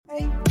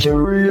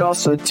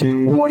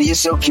Curiosity. What are you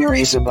so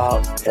curious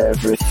about?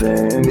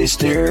 Everything,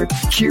 Mr.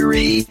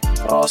 Curiosity.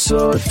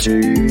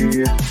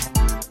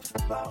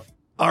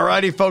 All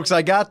righty, folks.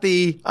 I got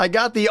the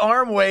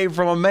arm wave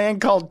from a man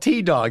called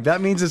T-Dog.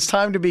 That means it's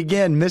time to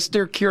begin,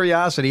 Mr.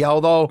 Curiosity.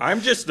 Although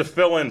I'm just the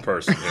fill-in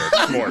person here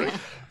this morning.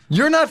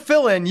 You're not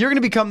fill-in. You're going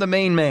to become the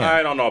main man.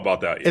 I don't know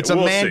about that yet. It's a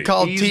man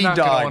called He's T-Dog.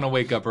 not going to want to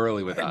wake up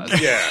early with us.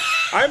 Yeah.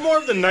 I'm more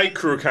of the night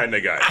crew kind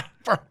of guy.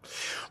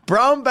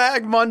 Brown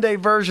Bag Monday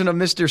version of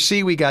Mr.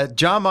 C. We got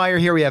Jon Meyer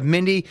here. We have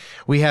Mindy.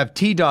 We have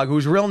T-Dog,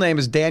 whose real name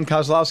is Dan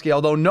Kosloski,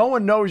 although no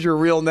one knows your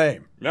real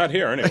name. Not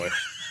here, anyway.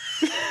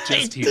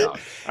 Just T-Dog.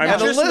 I'm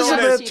just known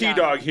as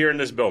T-Dog here in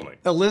this building.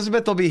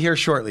 Elizabeth will be here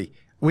shortly.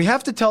 We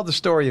have to tell the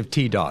story of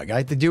T-Dog.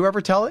 Did you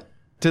ever tell it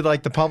to,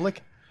 the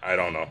public? I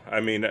don't know. I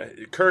mean,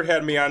 Kurt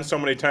had me on so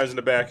many times in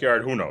the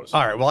backyard. Who knows?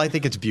 All right. Well, I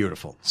think it's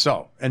beautiful.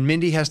 So, and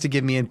Mindy has to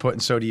give me input,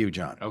 and so do you,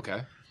 John.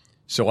 Okay.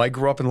 So I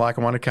grew up in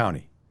Lackawanna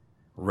County.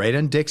 Right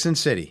in Dixon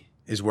City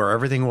is where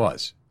everything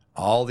was.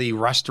 All the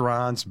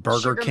restaurants,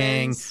 Burger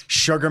King,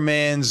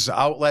 Sugarman's,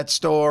 outlet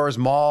stores,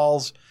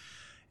 malls.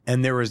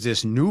 And there was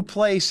this new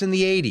place in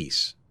the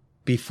 80s.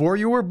 Before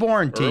you were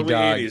born, T-Dog.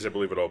 Early 80s, I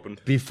believe it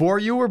opened. Before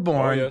you were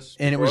born. Oh, yes.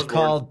 And it was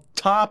called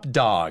Top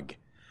Dog.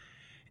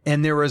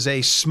 And there was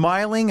a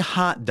smiling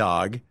hot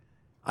dog.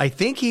 I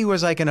think he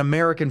was like an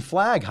American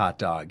flag hot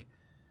dog.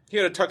 He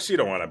had a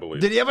tuxedo on, I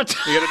believe. Did he have a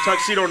He had a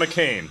tuxedo and a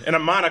cane and a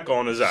monocle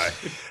on his eye.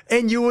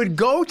 And you would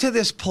go to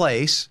this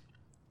place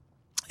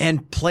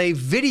and play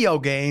video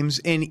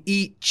games and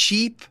eat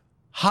cheap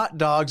hot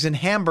dogs and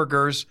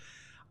hamburgers.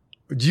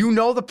 Do you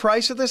know the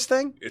price of this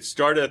thing? It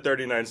started at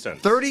 39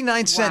 cents.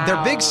 39 cents.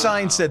 Their big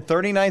sign said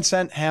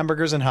 39-cent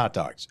hamburgers and hot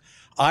dogs.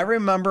 I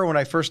remember when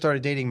I first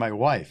started dating my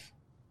wife.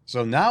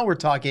 So now we're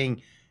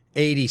talking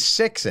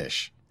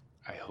 86-ish.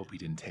 I hope he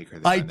didn't take her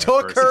there. I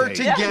took her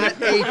to get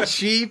a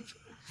cheap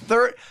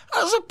I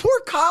was a poor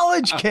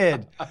college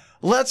kid.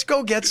 Let's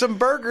go get some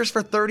burgers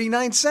for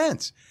 39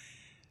 cents.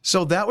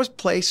 So that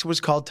place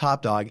was called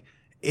Top Dog.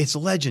 It's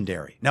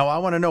legendary. Now, I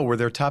want to know, were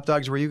there Top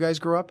Dogs where you guys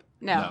grew up?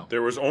 No.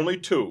 There was only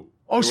two.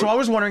 Oh, so I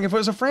was wondering if it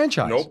was a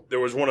franchise. Nope. There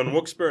was one in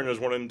Wilkes-Barre and there was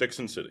one in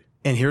Dixon City.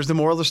 And here's the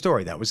moral of the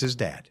story. That was his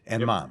dad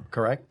and mom,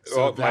 correct?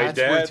 So that's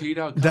where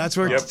T-Dog comes That's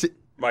where... Yep.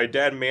 My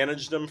dad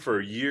managed them for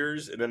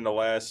years, and in the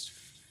last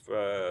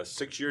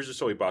 6 years or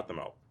so, he bought them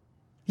out.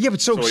 Yeah,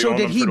 but so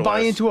did he buy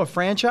into a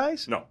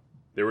franchise? No.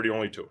 They were the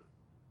only two.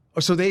 Oh,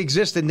 so they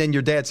exist, and then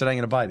your dad said, I'm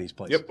going to buy these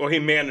places. Yep. Well, he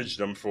managed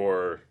them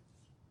for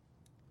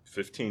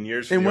 15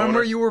 years. And when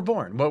were you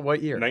born?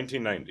 What year?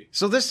 1990.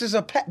 So this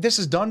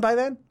is done by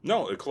then?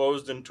 No, it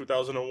closed in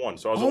 2001.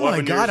 So I was 11 years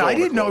old. Oh, my God. I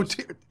didn't know.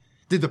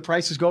 Did the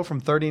prices go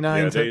from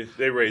 39 to...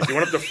 they raised. They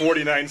went up to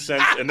 49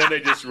 cents, and then they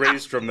just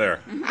raised from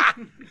there.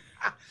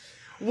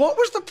 What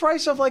was the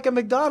price of like a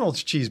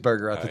McDonald's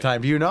cheeseburger at the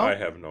time? Do you know? I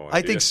have no idea.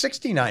 I think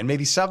 69,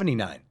 maybe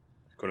 79.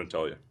 Couldn't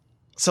tell you.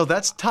 So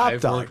that's Top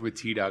Dog. I've worked with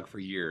T-Dog for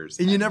years.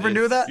 And you never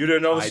knew that? You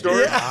didn't know the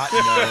story? I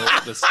did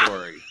not know the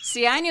story.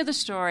 See, I knew the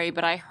story,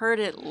 but I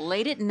heard it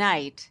late at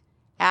night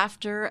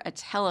after a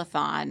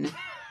telethon.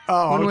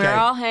 Oh, when we were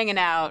all hanging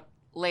out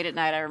late at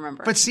night, I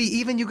remember. But see,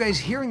 even you guys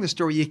hearing the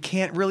story, you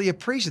can't really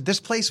appreciate it. This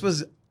place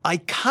was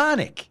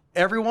iconic.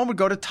 Everyone would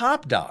go to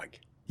Top Dog.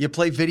 You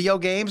play video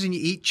games and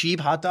you eat cheap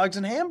hot dogs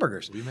and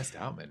hamburgers. We missed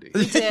out, Mindy.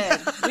 We did.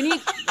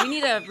 We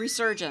need a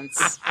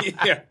resurgence.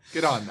 Yeah.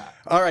 Get on that.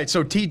 All right,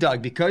 so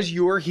T-Dog, because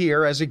you are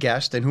here as a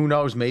guest, and who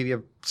knows, maybe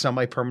a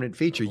semi-permanent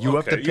feature, you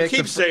have to pick... You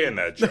keep saying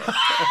that, Joe.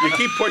 You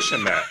keep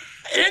pushing that.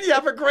 And you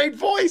have a great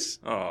voice.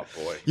 Oh,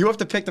 boy. You have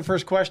to pick the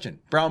first question.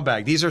 Brown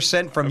bag. These are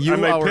sent from you. I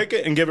may pick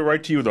it and give it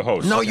right to you, the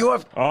host. No, you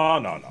have... Oh,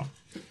 no.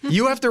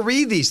 You have to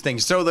read these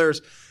things. So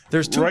there's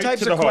two Right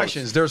types to of the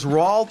questions. There's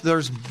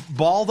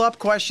balled up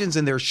questions,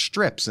 and there's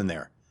strips in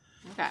there.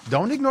 Okay.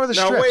 Don't ignore the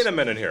strips. Now, wait a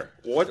minute here.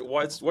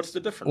 What's the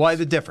difference? Why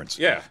the difference?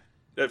 Yeah.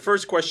 That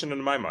first question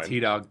in my mind.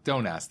 T-Dog,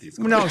 don't ask these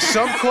questions. No,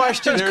 some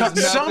questions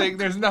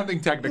There's nothing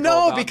technical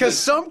No, about because this.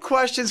 some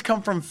questions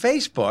come from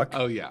Facebook.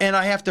 Oh, yeah. And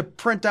I have to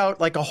print out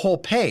like a whole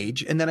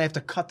page, and then I have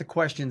to cut the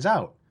questions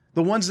out.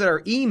 The ones that are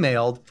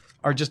emailed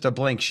are just a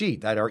blank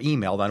sheet that are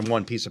emailed on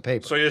one piece of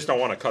paper. So you just don't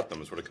want to cut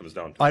them is what it comes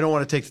down to. I don't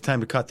want to take the time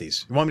to cut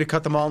these. You want me to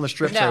cut them all in the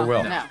strips? I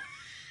will. No.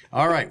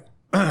 All right.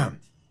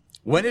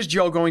 When is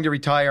Joe going to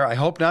retire? I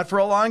hope not for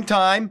a long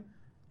time.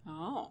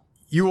 Oh.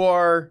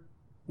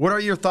 What are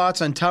your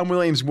thoughts on Tom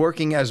Williams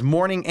working as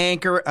morning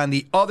anchor on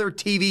the other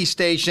TV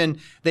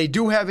station? They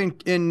do have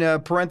in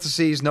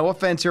parentheses, no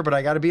offense here, but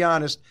I got to be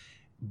honest,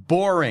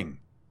 boring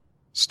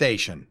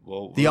station.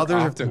 Well, the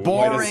other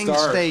boring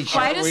station.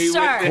 Quite a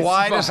start.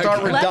 Quite a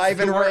start. We're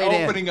diving right in.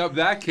 We're opening up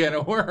that can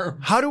of worms.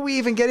 How do we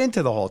even get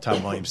into the whole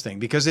Tom Williams thing?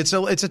 Because it's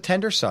a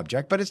tender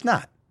subject, but it's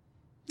not.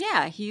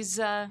 Yeah,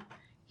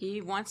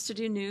 he wants to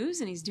do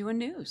news, and he's doing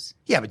news.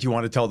 Yeah, but you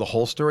want to tell the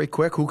whole story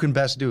quick? Who can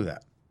best do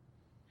that?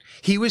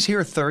 He was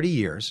here 30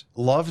 years,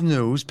 loved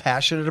news,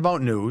 passionate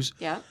about news.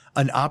 Yeah.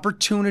 An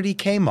opportunity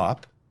came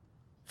up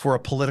for a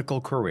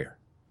political career.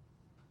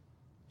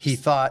 He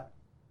thought,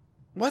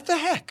 what the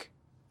heck?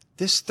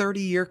 This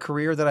 30-year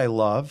career that I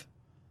love,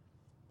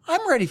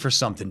 I'm ready for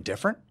something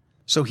different.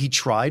 So he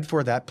tried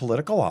for that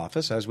political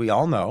office, as we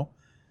all know,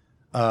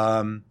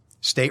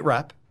 state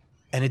rep,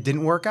 and it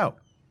didn't work out.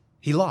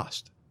 He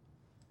lost.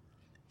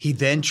 He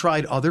then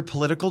tried other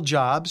political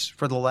jobs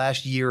for the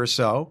last year or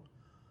so.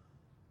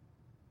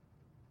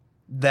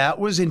 That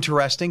was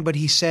interesting, but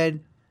he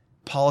said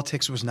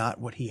politics was not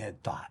what he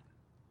had thought.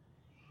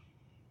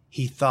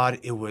 He thought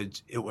it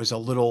was a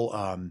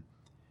little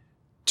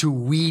too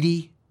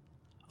weedy,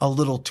 a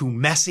little too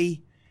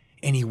messy,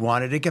 and he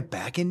wanted to get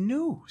back in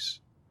news.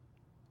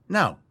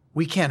 Now,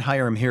 we can't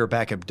hire him here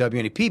back at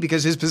WNEP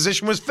because his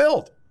position was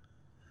filled.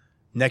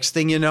 Next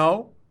thing you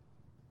know,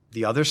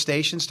 the other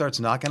station starts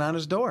knocking on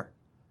his door.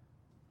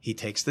 He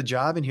takes the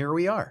job, and here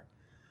we are.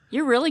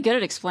 You're really good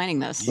at explaining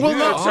this. Well,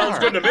 no, Sounds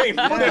good to me.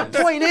 the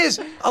point is,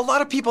 a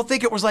lot of people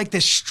think it was like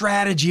this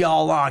strategy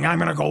all along. I'm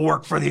going to go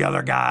work for the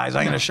other guys.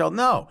 I'm going to show.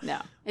 No.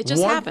 It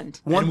just happened.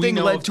 One And we thing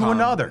know led of to Tom.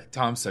 another.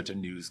 Tom's such a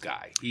news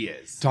guy. He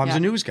is. Tom's a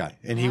news guy,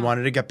 and he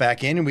wanted to get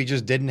back in, and we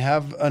just didn't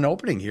have an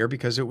opening here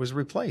because it was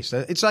replaced.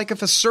 It's like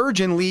if a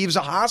surgeon leaves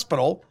a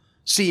hospital,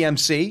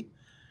 CMC,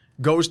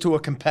 goes to a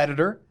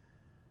competitor,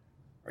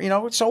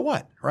 so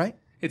what, right?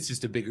 It's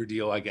just a bigger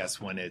deal, I guess,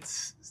 when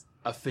it's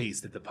a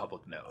face that the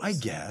public knows. I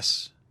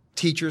guess.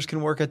 Teachers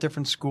can work at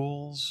different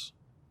schools.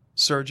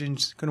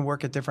 Surgeons can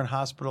work at different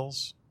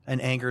hospitals. And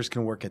anchors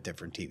can work at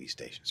different TV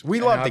stations.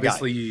 We love the guy.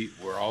 Obviously,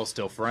 we're all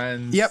still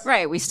friends. Yep.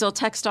 Right. We still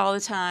text all the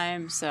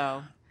time,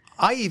 so.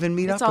 I even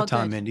meet It's up all with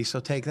Tom, good. Mindy,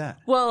 so take that.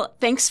 Well,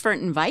 thanks for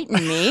inviting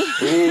me.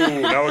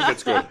 Ooh, now it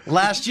gets good.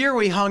 Last year,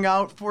 we hung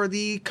out for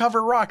the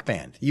cover rock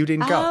band. You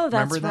didn't go. Oh,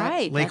 that's Remember that?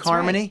 right. Lake That's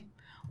Harmony?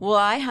 Well,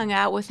 I hung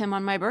out with him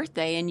on my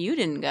birthday, and you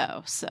didn't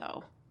go,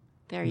 so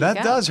there you go.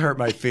 That does hurt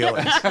my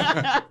feelings. All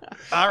right,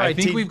 I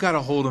think T- we've got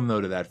to hold him, though,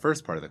 to that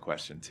first part of the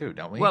question, too,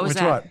 don't we? What was Which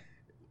that? what?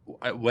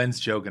 When's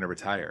Joe going to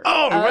retire?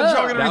 Oh, when's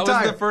Joe going to that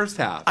retire? was the first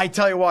half. I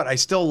tell you what, I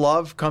still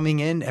love coming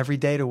in every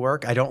day to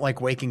work. I don't like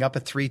waking up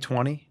at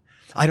 3:20.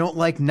 I don't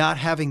like not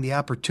having the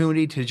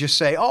opportunity to just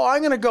say, oh, I'm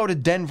going to go to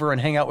Denver and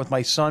hang out with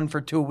my son for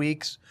 2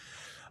 weeks.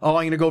 Oh,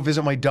 I'm going to go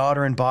visit my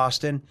daughter in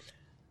Boston.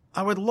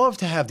 I would love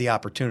to have the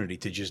opportunity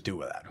to just do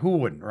that. Who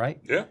wouldn't, right?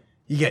 Yeah.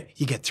 You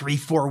get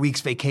 3-4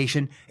 weeks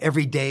vacation.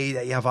 Every day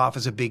that you have off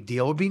is a big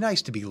deal. It would be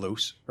nice to be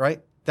loose,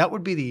 right? That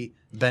would be the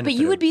benefit. But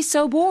you would be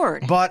so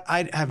bored. But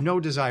I have no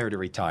desire to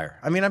retire.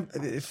 I mean, I'm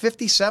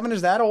 57.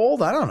 Is that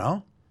old? I don't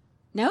know.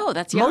 No,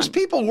 that's young. Most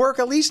people work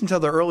at least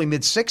until the early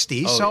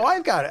mid-60s, so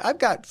I've got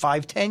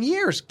 5-10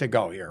 years to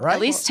go here, right?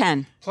 At least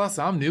 10. Plus,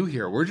 I'm new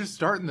here. We're just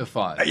starting the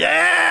fun.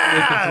 Yeah!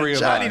 With the three of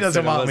Johnny us doesn't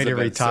and want me to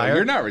Elizabeth, so retire.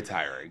 you're not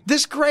retiring.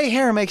 This gray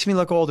hair makes me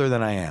look older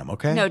than I am,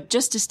 okay? No,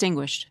 just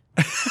distinguished.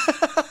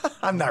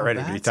 I'm not ready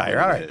to that's retire.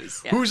 what All it right.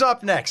 is. Who's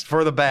up next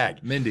for the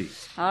bag? Mindy.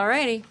 All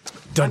righty.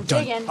 Dun, I'm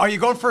dun. digging. Are you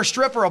going for a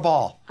strip or a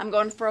ball? I'm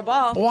going for a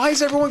ball. Why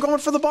is everyone going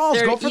for the balls?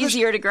 They're Go for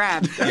easier to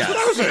grab. That's what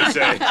I was going to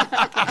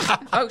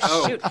say.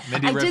 Oh, shoot.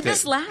 Mindy I ripped did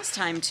this it. last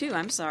time, too.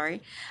 I'm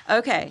sorry.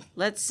 Okay,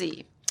 let's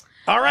see.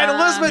 All right,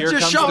 Elizabeth Here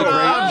just comes showed the great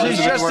up. She's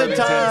Elizabeth just in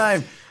Worthington.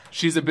 time.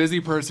 She's a busy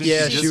person.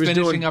 Yeah, She's she just was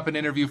finishing doing- up an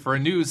interview for a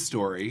news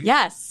story.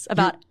 Yes,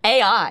 about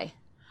AI.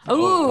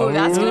 Ooh,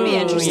 that's going to be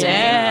interesting.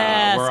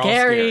 Yeah, We're all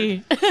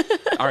scary.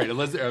 All right,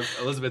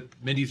 Elizabeth,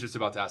 Mindy's just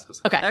about to ask us.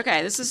 Okay.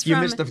 Okay, this is You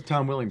from missed the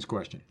Tom Williams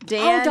question.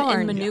 Dan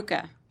darn. in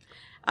Manuka.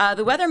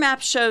 The weather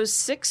map shows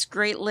 6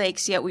 Great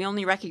Lakes, yet we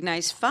only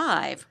recognize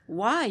 5.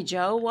 Why,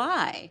 Joe?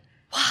 Why?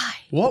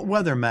 What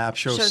weather map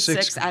shows Shows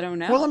 6, I don't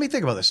know. Well, let me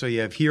think about this. So you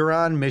have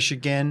Huron,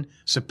 Michigan,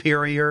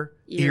 Superior,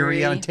 Erie,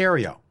 Erie.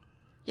 Ontario.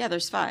 Yeah,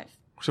 there's 5.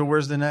 So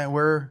where's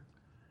where?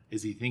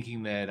 Is he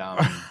thinking that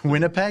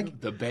Winnipeg?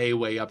 the bay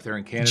way up there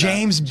in Canada?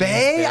 James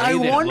Bay? I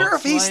that it wonder if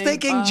looks he's like?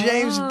 thinking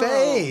James Oh.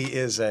 Bay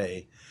is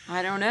a...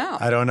 I don't know.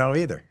 I don't know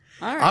either.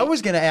 All right. I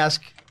was going to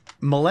ask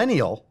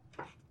Millennial,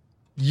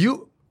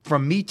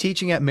 from me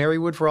teaching at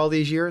Marywood for all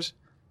these years,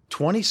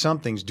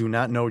 20-somethings do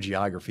not know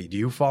geography. Do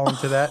you fall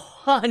into that?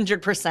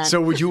 100%.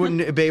 So you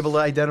wouldn't be able to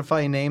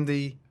identify and name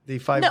the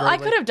 5 no, Great I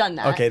could Lakes? have done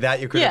that. Okay, that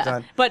you could have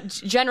done. But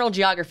general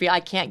geography, I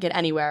can't get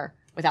anywhere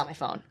without my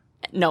phone.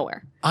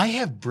 Nowhere. I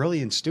have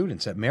brilliant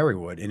students at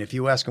Marywood, and if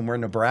you ask them where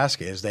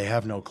Nebraska is, they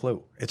have no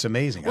clue. It's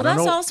amazing. Well, I don't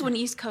that's know. also an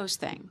East Coast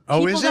thing. Oh,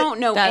 People is it? don't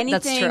know That's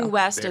anything true.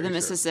 west of Very the true.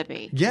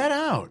 Mississippi. Get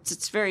out.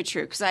 It's very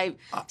true because I've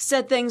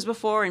said things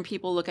before and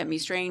people look at me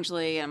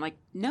strangely, and I'm like,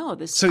 no,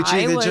 this. So it's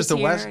either Iowa's just the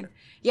here. west?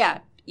 Yeah,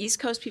 East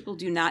Coast people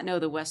do not know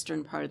the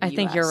western part of the I U.S.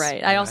 think you're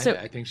right. I also,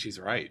 I think she's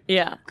right.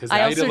 yeah. Because I I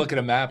had to also- look at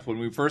a map when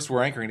we first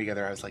were anchoring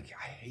together. I was like,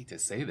 I hate to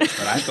say this,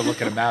 but I have to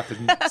look at a map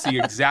and see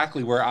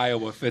exactly where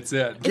Iowa fits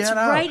in. It's Get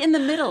out. right in the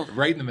middle.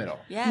 Right in the middle.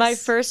 Yes. My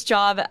first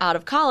job out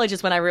of college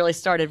is when I really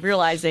started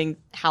realizing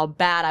how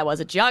bad I was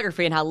at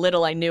geography and how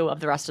little I knew of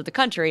the rest of the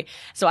country.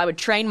 So I would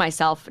train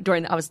myself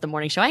I was the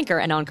morning show anchor,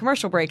 and on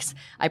commercial breaks,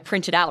 I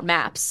printed out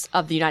maps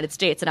of the United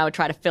States and I would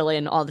try to fill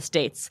in all the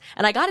states.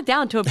 And I got it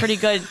down to a pretty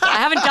good, I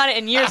haven't done it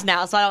in years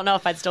now, so I don't know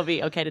if I'd still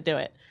be okay to do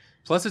it.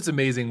 Plus, it's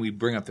amazing we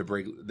bring up the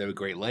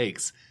Great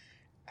Lakes.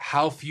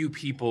 How few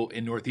people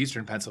in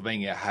northeastern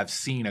Pennsylvania have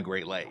seen a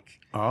Great Lake.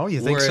 Oh, you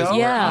think Whereas so? where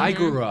Yeah. I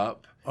grew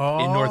up,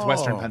 in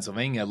northwestern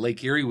Pennsylvania,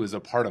 Lake Erie was a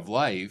part of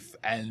life,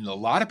 and a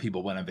lot of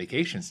people went on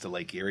vacations to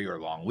Lake Erie or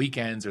long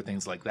weekends or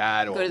things like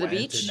that, or Go to the went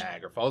beach? to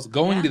Niagara Falls.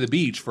 Going to the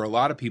beach for a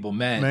lot of people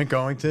meant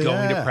going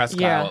to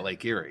Presque Isle at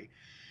Lake Erie.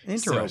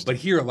 Interesting. So, but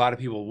here, a lot of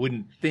people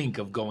wouldn't think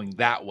of going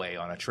that way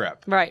on a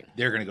trip. Right.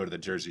 They're going to go to the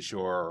Jersey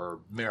Shore or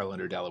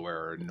Maryland or Delaware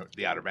or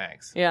the Outer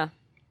Banks. Yeah.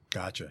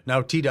 Gotcha.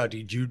 Now, T-Dog,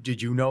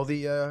 did you know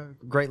the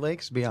Great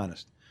Lakes? Be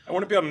honest. I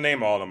wouldn't be able to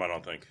name all of them, I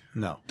don't think.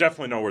 No.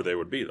 Definitely know where they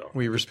would be, though.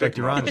 We respect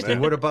your honesty.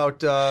 What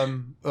about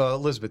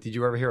Elizabeth? Did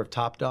you ever hear of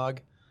Top Dog?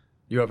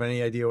 You have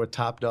any idea what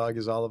Top Dog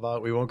is all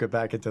about? We won't get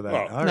back into that.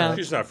 Well, All right.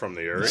 she's not from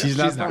the area. She's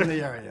not from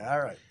the area. All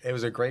right. It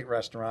was a great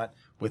restaurant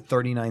with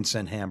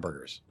 39-cent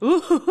hamburgers.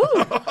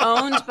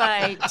 Owned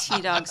by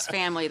T-Dog's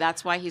family.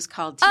 That's why he's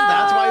called T-Dog.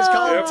 That's why he's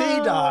called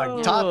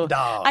T-Dog. Top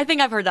Dog. I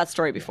think I've heard that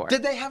story before.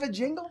 Did they have a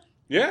jingle?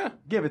 Yeah.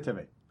 Give it to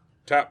me.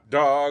 Top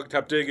dog,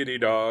 top diggity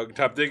dog,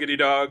 top diggity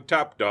dog,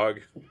 top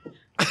dog.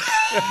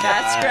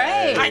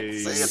 That's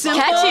great. Simple.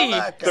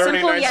 Catchy.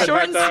 39 cent short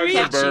hot and dogs sweet.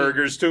 and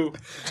burgers, too.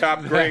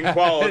 Top grain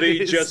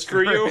quality just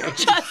for you.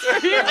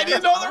 I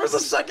didn't know there was a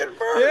second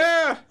verse.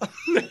 Yeah.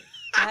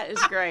 That is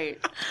great.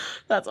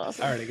 That's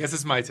awesome. All right, I guess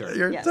it's my turn.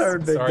 Your Yes.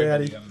 turn, Big Sorry,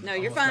 Daddy. buddy, I'm No,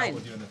 you're almost fine.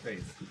 with you in the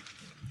face.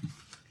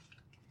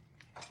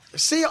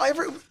 See,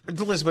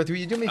 Elizabeth, will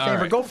you do me a All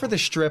favor? right. Go for the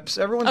strips.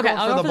 Everyone's Okay, going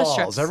I'll for go the for the balls.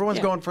 strips. Everyone's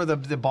Yeah. going for the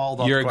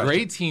balled up You're a question.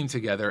 great team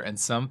together and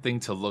something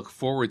to look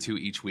forward to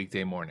each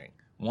weekday morning.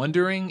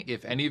 Wondering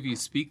if any of you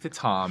speak to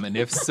Tom, and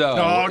if so,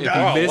 Oh, if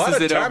God. A he lot misses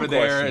of it Tom over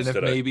there, and questions if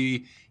today.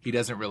 maybe he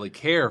doesn't really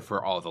care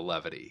for all the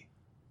levity.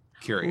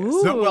 Curious.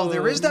 Well,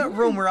 there is that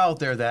rumor out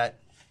there that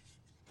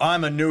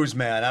I'm a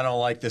newsman. I don't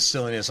like this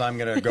silliness. I'm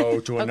going to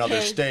go to another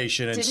Okay.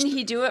 station. And Didn't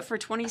he do it for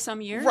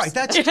 20-some years? Right,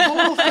 that's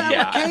total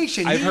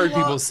fabrication. I've He heard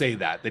people loves- say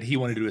that he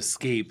wanted to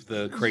escape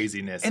the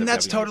craziness. And of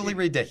that's WNEP. totally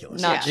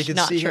ridiculous. Not- You can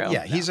not see true. Him,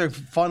 yeah, he's a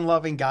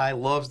fun-loving guy,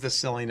 loves the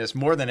silliness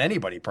more than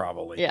anybody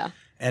probably. Yeah.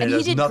 And it he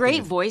has did nothing great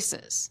to-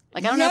 voices.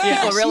 Like, I don't know if Yes,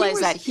 people he realize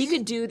was- that. He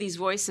could do these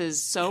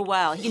voices so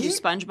well. He can do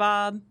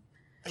SpongeBob.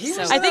 He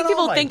So- was I in think all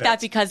people my think that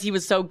bits. because he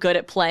was so good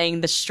at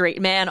playing the straight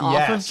man off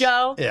of Yes.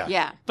 Joe. Yeah.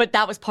 Yeah. But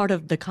that was part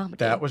of the comedy.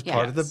 That was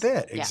part of the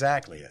bit. Yeah.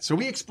 Exactly. So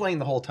we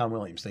explained the whole Tom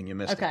Williams thing. You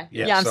missed Okay.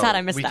 it. Yeah, I'm so sad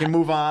I missed we that. can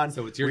move on.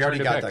 So it's your we already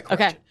turn to got pick. that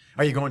question. Okay.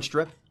 Are you going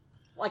strip?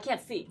 Well, I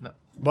can't see.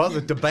 Well,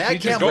 the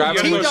bag She just can't. grabbed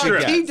one of those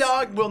strips.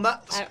 T-Dog will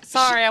not.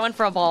 Sorry, I went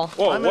for a ball.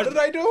 Whoa, what did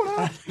I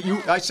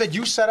do? I said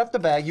you set up the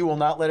bag. You will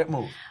not let it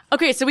move.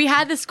 Okay, so we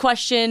had this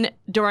question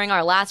during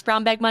our last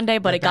Brown Bag Monday,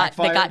 but it got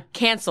backfired?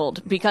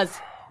 canceled because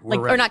We're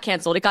or ready. not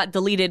canceled. It got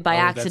deleted by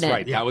That's accident.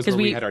 right. That was 'Cause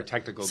where we had our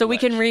technical So we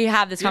glitch. can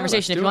rehab this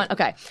conversation if let's you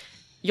do want. Okay.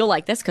 You'll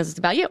like this because it's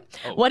about you.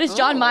 What is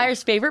Jon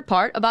Meyer's favorite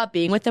part about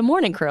being with the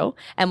Morning Crew?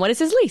 And what is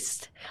his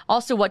least?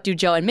 Also, what do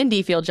Joe and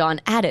Mindy feel Jon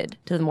added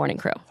to the Morning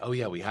Crew? Oh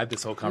yeah, we had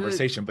this whole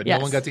conversation, but Yes.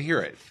 no one got to hear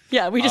it.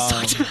 Yeah, we just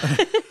talked about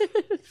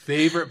it.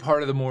 Favorite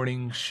part of the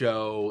morning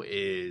show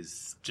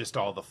is just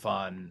all the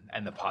fun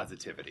and the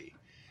positivity.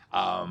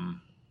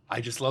 I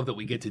just love that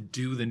we get to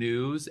do the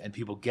news and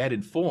people get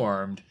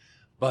informed,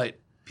 but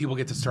people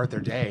get to start their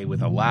day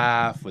with a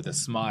laugh, with a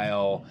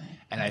smile,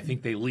 and I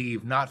think they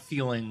leave not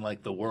feeling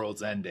like the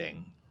world's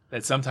ending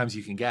that sometimes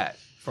you can get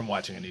from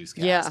watching a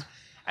newscast. Yeah.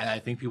 And I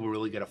think people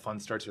really get a fun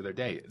start to their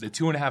day. The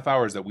 2.5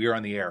 hours that we are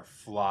on the air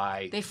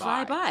fly They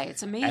fly by.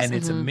 It's amazing. And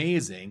it's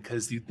amazing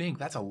because you think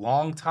that's a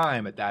long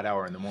time at that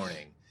hour in the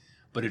morning,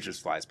 but it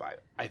just flies by.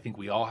 I think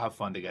we all have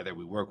fun together.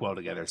 We work well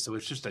together. So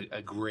it's just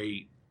a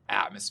great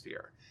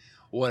atmosphere.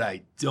 What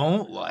I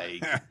don't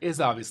like is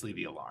obviously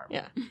the alarm.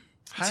 Yeah.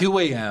 2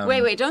 a.m.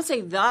 Wait, don't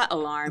say the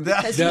alarm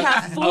because you The-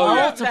 have four Oh,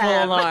 yeah. of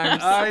them.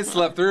 alarms. I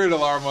slept through an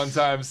alarm one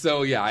time.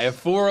 So yeah, I have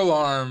 4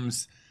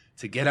 alarms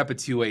to get up at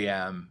 2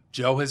 a.m.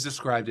 Joe has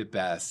described it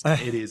best.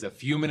 It is a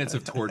few minutes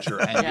of torture,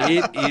 and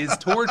it is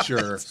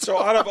torture.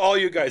 So out of all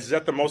you guys, is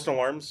that the most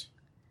alarms?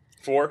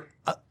 4?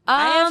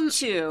 I have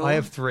two. I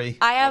have 3.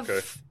 I have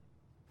Okay.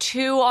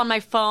 2 on my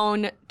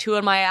phone, 2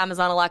 on my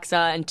Amazon Alexa,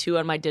 and 2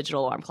 on my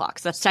digital alarm clock.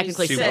 So that's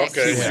technically Six. 6.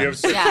 Okay, so you have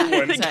 6. Yeah. You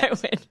win. I think I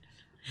win.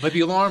 But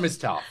the alarm is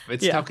tough.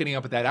 It's Yeah. tough getting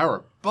up at that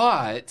hour.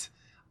 But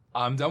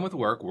I'm done with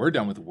work. We're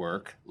done with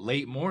work.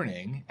 Late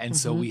morning. And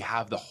so we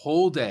have the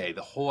whole day,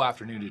 the whole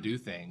afternoon to do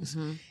things.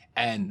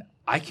 And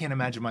I can't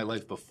imagine my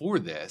life before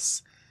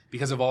this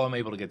because of all I'm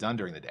able to get done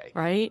during the day.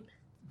 Right?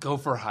 Go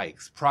for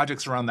hikes,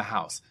 projects around the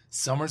house.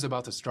 Summer's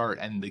about to start,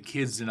 and the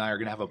kids and I are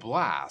going to have a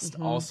blast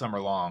all summer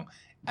long.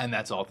 And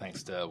that's all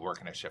thanks to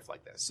working a shift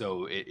like this.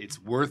 So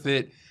it's worth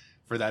it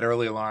for that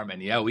early alarm.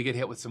 And yeah, we get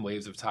hit with some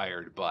waves of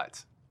tired,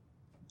 but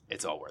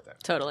it's all worth it.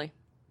 Totally.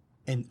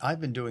 And I've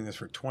been doing this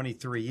for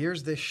 23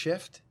 years, this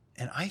shift,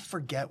 and I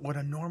forget what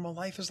a normal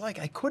life is like.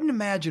 I couldn't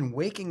imagine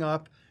waking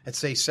up at,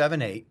 say,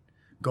 7, 8,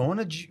 going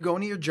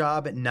to your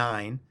job at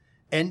 9,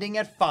 ending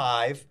at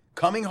 5,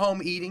 coming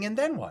home, eating, and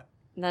then what?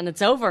 And then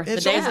it's over. It's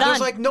the day's over. done. There's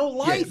like no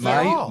life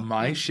Yeah, at all.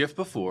 my shift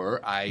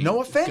before,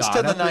 No offense got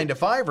to the up 9 to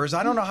 5ers.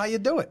 I don't know how you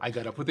do it. I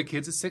got up with the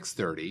kids at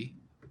 6:30,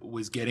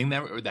 was getting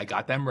them, I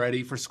got them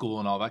ready for school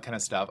and all that kind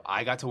of stuff.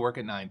 I got to work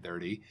at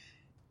 9:30.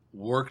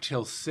 work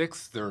till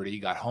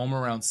 6:30, got home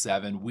around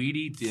 7, we'd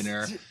eat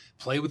dinner,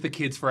 play with the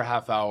kids for a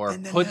half hour,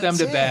 put them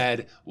to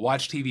bed,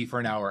 watch TV for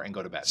an hour, and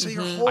go to bed. So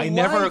your whole I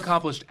never life-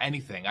 accomplished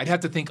anything. I'd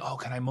have to think,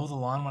 can I mow the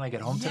lawn when I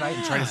get home tonight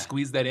and try to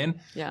squeeze that in?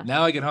 Yeah.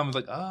 Now I get home, I'm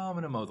like, I'm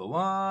going to mow the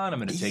lawn. I'm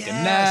going to take a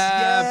Yes,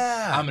 nap.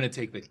 yeah. I'm going to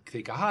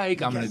take a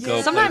hike. I'm going to go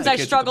play Sometimes with the I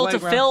kids at the struggle to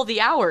playground. fill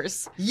the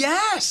hours.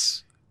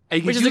 Yes.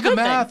 And you which do is a the good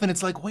math, thing. and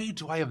it's like, wait,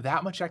 do I have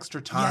that much extra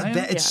time?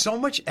 Yeah, it's so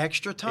much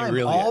extra time.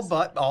 really all is.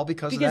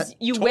 because of Because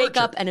that you torture. wake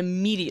up and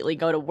immediately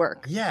go to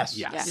work. Yes.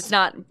 Yes. It's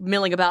not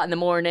milling about in the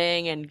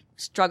morning and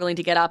struggling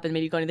to get up and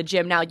maybe going to the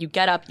gym. Now you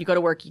get up, you go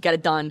to work, you get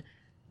it done.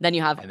 Then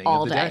you have And then you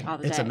all have the day. day. All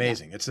the It's day,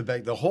 amazing. It's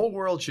the whole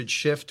world should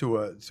shift to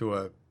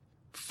a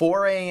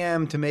 4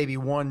 a.m. to maybe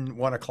 1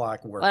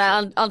 o'clock work.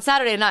 shift. On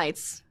Saturday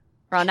nights,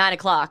 around 9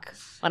 o'clock,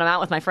 when I'm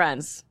out with my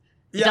friends.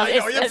 Yeah, I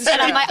know, you're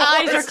and my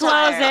eyes are It's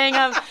tired.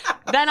 closing.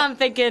 Then I'm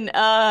thinking,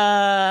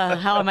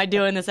 how am I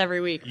doing this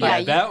every week? Yeah,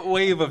 you- that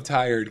wave of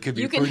tired could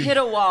be You can pretty... hit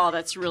a wall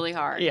that's really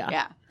hard. Yeah.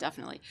 Yeah,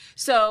 definitely.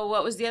 So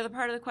what was the other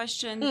part of the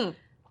question?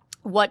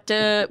 What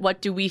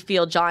do we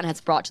feel Jon has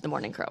brought to the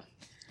morning crew?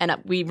 And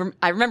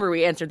I remember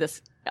we answered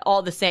this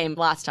all the same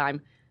last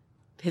time.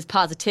 His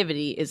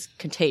positivity is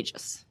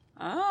contagious.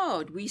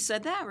 Oh, we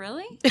said that,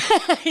 really?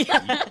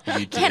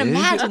 Can't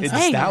imagine Is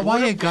saying that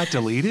why it got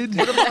deleted?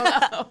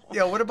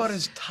 Yeah, what about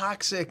his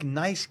toxic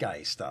nice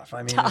guy stuff?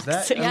 I mean, Toxic.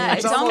 is that? I mean, Yeah,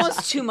 it's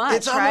almost too much,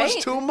 It's right?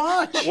 almost too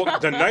much. Well,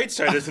 the night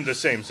side isn't the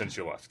same since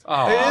you left.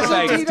 Oh, It is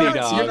thanks, indeed.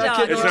 D-Dog. You're not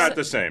kidding. It's not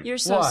the same. You're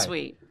so Why?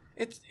 sweet.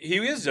 He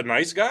is a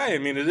nice guy. I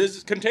mean, it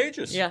is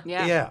contagious. Yeah.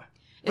 Yeah. Yeah.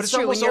 But It's it's true.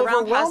 When almost you're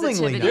around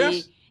overwhelmingly positivity,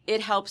 nice.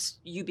 it helps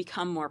you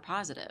become more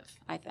positive,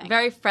 I think.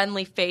 Very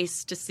friendly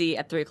face to see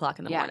at 3 o'clock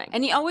in the morning.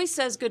 And he always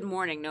says good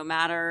morning, no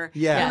matter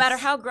Yes. no matter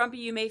how grumpy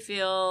you may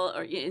feel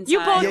or inside. You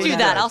both Yeah, do you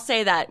that. do. I'll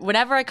say that.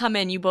 Whenever I come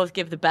in, you both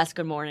give the best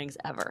good mornings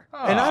ever.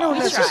 And I don't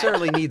That's right.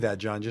 necessarily need that,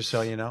 John, just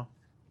so you know.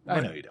 I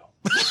know you don't.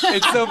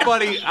 It's so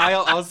funny.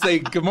 I'll say,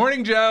 good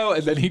morning, Joe,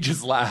 and then he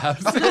just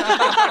laughs.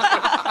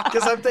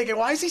 Because I'm thinking,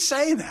 why is he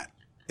saying that?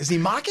 Is he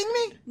mocking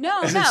me?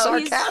 No, Is no, it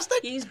sarcastic?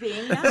 He's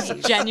being nice.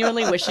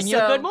 Genuinely wishing you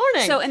a good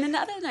morning. So, and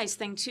another nice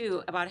thing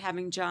too about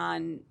having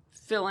Jon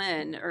fill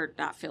in, or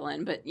not fill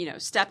in, but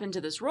step into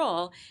this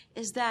role,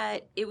 is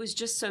that it was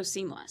just so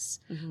seamless.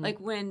 Like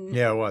when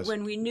Yeah, it was.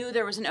 when we knew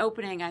there was an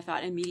opening, I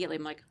thought immediately,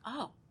 I'm like,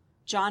 oh,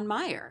 Jon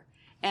Meyer.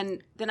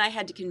 And then I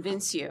had to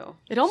convince you.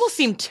 it almost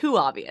seemed too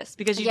obvious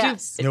because you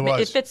Yes. do. It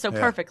was. It fits so Yeah.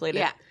 perfectly. That,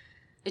 Yeah.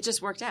 It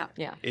just worked out.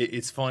 Yeah.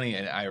 It's funny,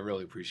 and I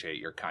really appreciate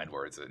your kind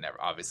words,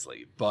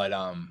 obviously. But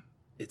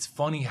it's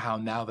funny how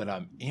now that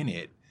I'm in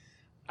it,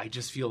 I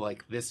just feel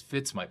like this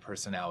fits my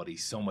personality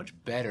so much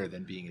better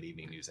than being an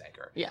evening news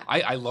anchor. Yeah.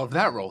 I love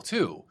that role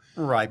too.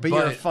 Right, but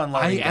you're a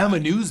fun-loving I am guy. a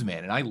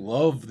newsman, and I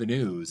love the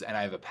news, and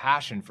I have a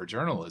passion for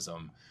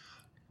journalism.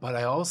 But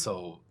I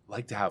also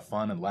like to have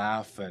fun and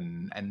laugh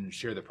and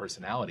share the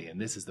personality,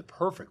 and this is the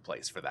perfect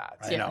place for that.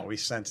 I know, we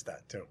sense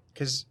that too.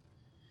 Because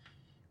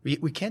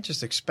we can't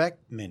just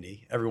expect,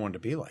 Mindy, everyone to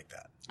be like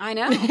that. I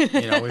know.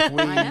 If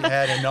we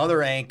had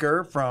another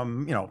anchor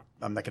from,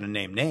 I'm not going to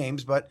name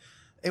names, but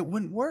it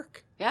wouldn't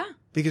work. Yeah.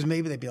 Because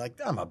maybe they'd be like,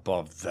 I'm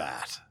above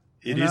that.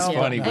 It is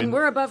funny And when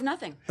we're above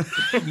nothing.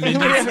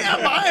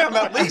 I am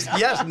at least,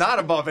 yes, not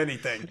above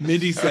anything.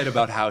 Mindy said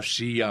about how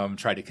she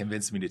tried to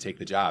convince me to take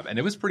the job, and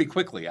it was pretty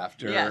quickly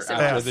after Yes, it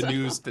was. the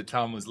news that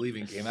Tom was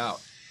leaving came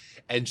out,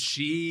 and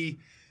she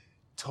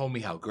told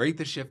me how great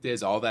the shift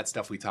is, all that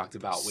stuff we talked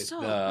about with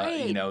So the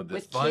great. the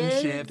With fun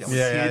kids. shift and with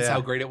Yeah, kids, yeah. how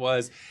great it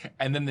was.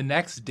 And then the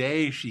next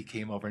day she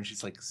came over and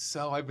she's like,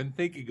 "So I've been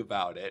thinking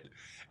about it,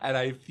 and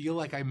I feel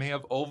like I may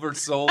have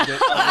oversold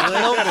it a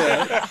little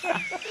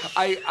bit.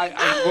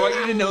 I want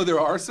you to know there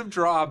are some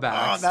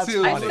drawbacks Oh, that's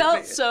too." I funny.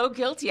 felt so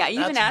guilty. I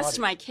even That's asked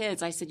funny. my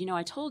kids. I said,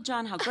 I told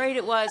Jon how great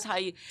it was, how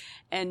you,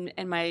 and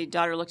my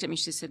daughter looked at me.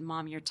 She said,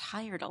 "Mom, you're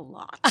tired a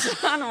lot."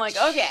 And I'm like,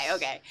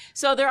 okay.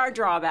 So there are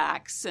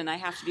drawbacks, and I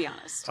have to be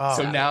honest. Oh.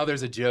 So now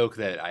there's a joke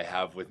that I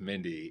have with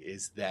Mindy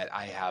is that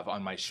I have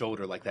on my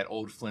shoulder like that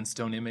old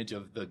Flintstone image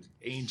of the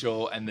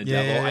angel and the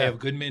Yeah, devil. yeah, I yeah. have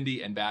good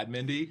Mindy and bad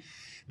Mindy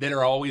that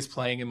are always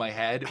playing in my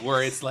head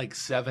where it's like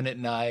 7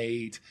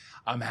 p.m.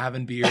 I'm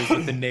having beers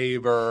with the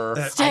neighbor.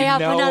 Stay I up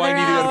know another I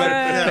need to go to bed.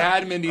 hour. And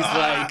bad Mindy's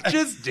like,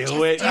 just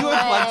do it. You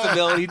have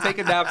flexibility. Take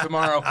a nap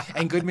tomorrow.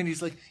 And good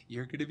Mindy's like,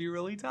 you're going to be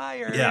really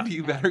tired. Yeah.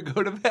 You better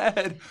go to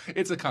bed.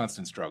 It's a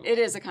constant struggle. It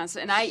is a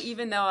constant, and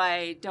even though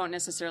I don't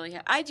necessarily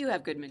I do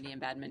have good Mindy and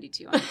bad Mindy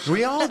too. I'm sure.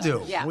 We all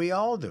do. Yeah. We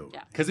all do.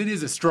 Yeah. Because it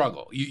is a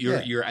struggle. You're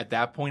Yeah. you're at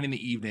that point in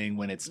the evening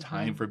when it's Mm-hmm.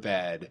 time for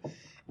bed,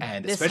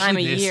 and This especially time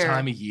of this year.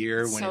 time of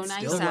year when So it's nice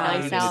still out. light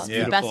Nice and out. it's The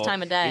beautiful, best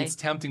time of day. It's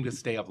tempting to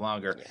stay up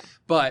longer.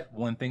 But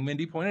one thing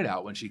Mindy pointed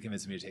out when she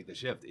convinced me to take the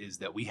shift is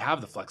that we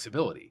have the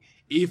flexibility.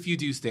 If you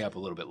do stay up a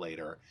little bit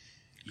later,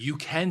 you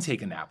can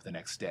take a nap the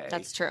next day.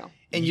 That's true.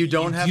 And you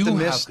don't have do to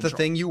miss the control.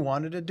 thing you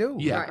wanted to do.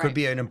 Yeah. It could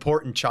be an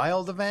important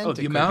child event. Oh, It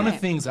the could amount be- of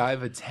things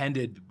I've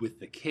attended with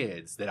the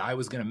kids that I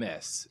was going to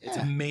miss, it's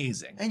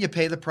amazing. And you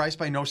pay the price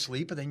by no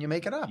sleep, and then you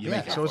make it up. You yeah,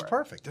 make up so it's for it.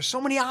 perfect. There's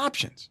so many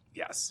options.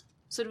 Yes.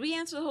 So did we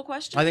answer the whole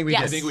question? I think we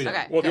Yes. did. I think we did.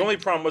 Okay. Well, the good. only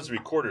problem was the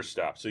recorder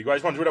stopped. So you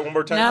guys want to do that one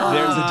more time? No.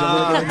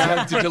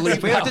 There's a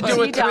delete. We have to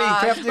do it three. We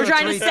have to do We're it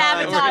trying to 3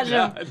 times. sabotage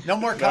him. No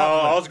more No,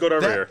 compliments. I'll just go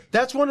over here.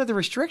 That's one of the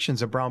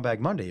restrictions of Brown Bag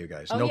Monday, you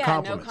guys. Oh, no yeah,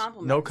 compliments. no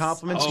compliments. No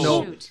compliments. Oh.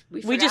 No. Shoot,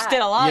 We just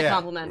did a lot of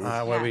compliments.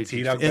 Well, we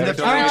T-Dog in the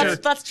better All right,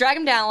 future. let's drag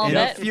him down a In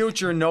little the bit.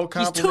 future, no He's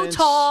compliments.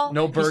 too tall.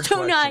 No bird He's too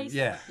collection. nice.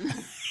 Yeah.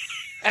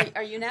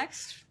 Are you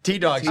next?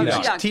 T-Dog's T-Dog.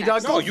 next.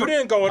 T-Dog T-Dog. No, you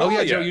didn't go at Oh all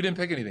yeah, yet. Joe, you didn't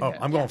pick anything. Oh, yet.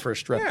 I'm going for a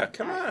strip. Yeah,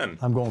 come on.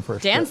 I'm going for a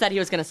Dan strip. said he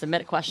was going to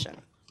submit a question.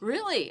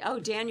 Really? Oh,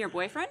 Dan, your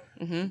boyfriend?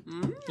 I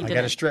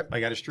got a strip. I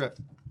got a strip.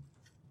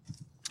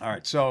 All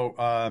right. So,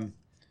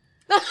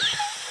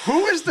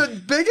 who is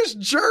the biggest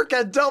jerk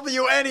at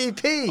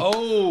WNEP?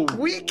 Oh,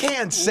 we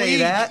can't say we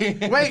that.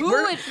 can't. Wait,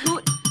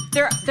 Who?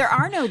 There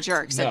are no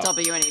jerks at No.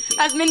 WNEP.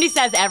 As Mindy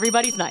says,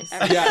 everybody's nice.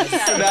 yes,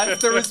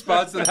 that's the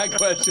response to that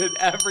question.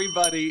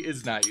 Everybody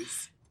is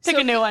nice. Pick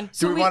a new one.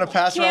 do we want to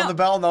pass around the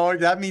bell? No,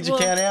 that means you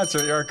Well- can't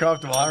answer. You're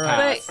uncomfortable. All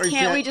right. But Or you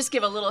can't we just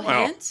give a little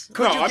Well, hint?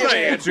 no, I'm not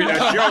answering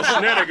that. Joe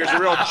Schneider is a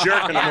real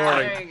jerk in the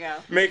morning. There you go.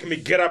 Making me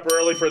get up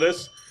early for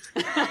this.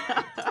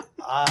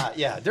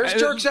 Yeah, there's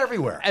jerks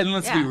everywhere. And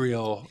let's be Yeah.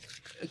 real.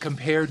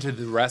 Compared to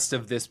the rest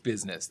of this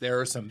business, there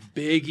are some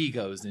big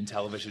egos in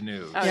television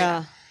news. Oh,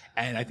 Yeah.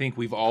 And I think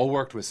we've all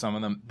worked with some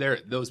of them.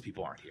 Those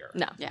people aren't here.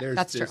 No, Yeah.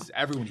 that's true.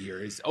 Everyone here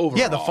is overall.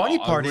 Yeah, the funny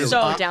part is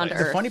So down to the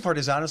earth. funny part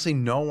is honestly,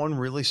 no one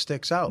really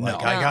sticks out.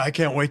 Like No. I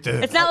can't wait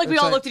to. It's not like we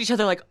all looked at each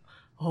other like,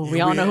 oh, we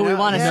all know who we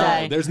want to Yeah.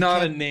 say. There's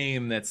not a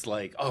name that's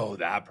like, oh,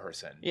 that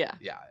person. Yeah.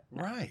 Yeah.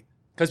 right.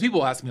 Because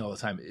people ask me all the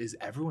time, is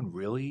everyone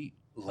really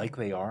like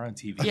they are on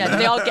TV? Yeah, do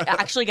they all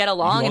actually get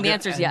along? You And the all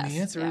answer is get- yes. And the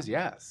answer is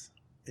yes.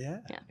 Yeah.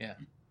 Yeah.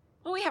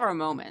 Well, we have our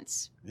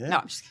moments. Yeah. No,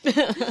 I'm just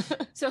kidding.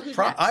 So who's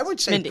next? I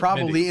would say Mindy.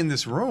 probably Mindy. in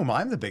this room,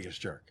 I'm the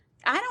biggest jerk.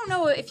 I don't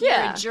know if you're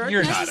Yeah. a jerk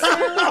You're not.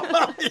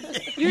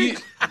 necessarily. You're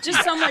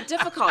just somewhat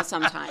difficult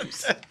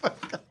sometimes.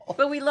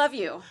 But we love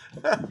you.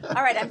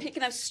 All right, I'm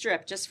picking up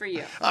strip just for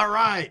you. All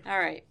right. All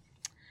right.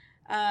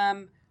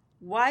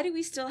 Why do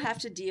we still have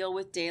to deal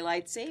with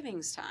daylight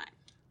savings time?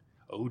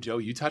 Oh, Joe,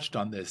 you touched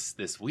on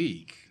this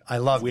week. I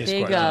love this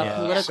Big, question.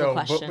 political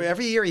But question.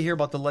 every year you hear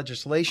about the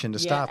legislation to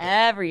Yeah, stop it.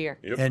 every year.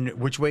 Yep. And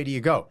which way do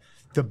you go?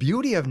 The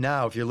beauty of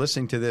now, if you're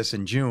listening to this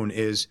in June,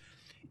 is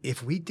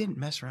if we didn't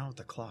mess around with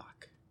the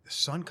clock, the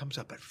sun comes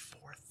up at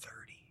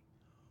 4:30.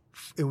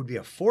 It would be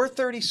a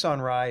 4:30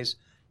 sunrise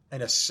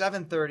and a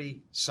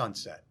 7:30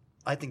 sunset.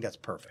 I think that's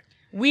perfect.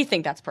 We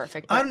think that's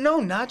perfect. I don't know,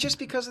 not just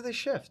because of the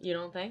shift. You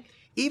don't think?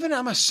 Even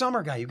I'm a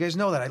summer guy. You guys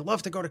know that. I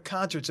love to go to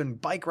concerts and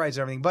bike rides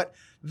and everything, but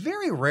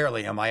very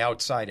rarely am I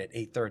outside at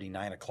 8:30,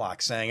 9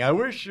 o'clock saying, I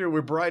wish it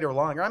were brighter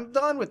longer. I'm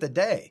done with the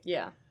day.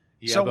 Yeah.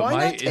 Yeah, So but why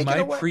not take in it my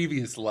away?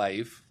 previous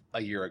life,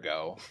 a year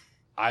ago,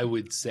 I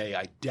would say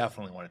I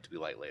definitely want it to be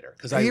light later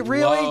because Are I you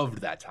really?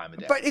 loved that time of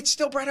day. But it's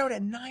still bright out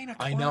at 9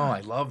 o'clock. I know,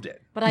 I loved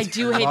it. But I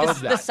do hate Love this.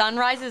 that. The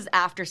sunrises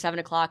after 7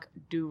 o'clock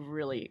do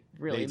really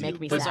They make do.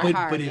 me but, sad. But,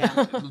 hard, but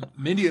yeah. if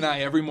Mindy and I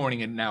every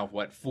morning at now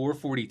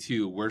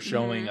 4:42, we're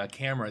showing a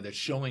camera that's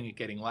showing it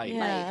getting light.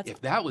 Yeah, that's-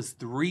 If that was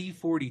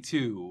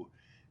 3:42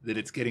 that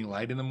it's getting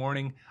light in the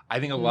morning, I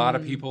think a lot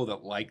of people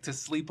that like to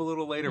sleep a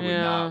little later would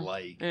Yeah. not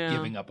like Yeah.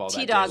 giving up all that.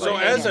 T-Dog daylight. So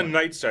Right. as a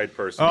night side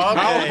person, Okay,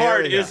 how here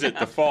hard we go. is it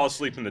to fall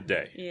asleep in the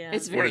day? Yeah.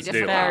 It's When very it's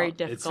difficult. daylight. very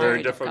difficult. It's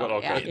very difficult.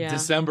 Okay. Yeah.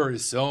 December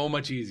is so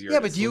much easier. Yeah,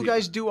 to but do you sleep.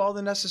 guys do all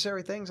the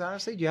necessary things,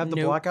 honestly? Do you have the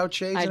Nope. blackout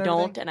shades I and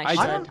don't, everything? and I I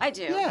don't. should. I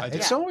do. Yeah, I do.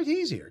 it's so much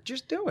easier.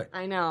 Just do it.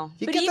 I know.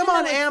 You But get even them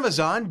on though it's-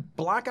 Amazon,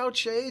 blackout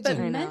shades. But I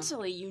And know.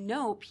 mentally, you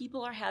know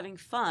people are having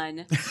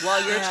fun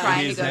while you're trying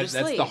It to is, go to that's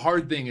sleep. the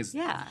hard thing is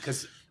Yeah.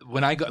 because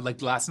when I go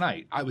like last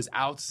night, I was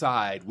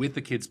outside with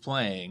the kids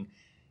playing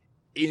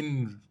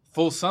in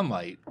full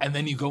sunlight, and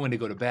then you go in to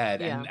go to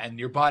bed, and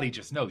your body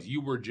just knows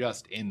you were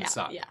just in the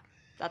sun. Yeah,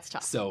 that's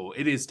tough. So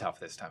it is tough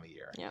this time of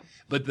year. Yeah.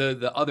 But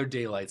the other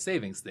daylight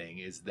savings thing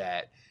is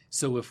that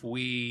so if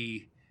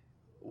we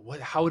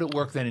how would it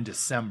work then in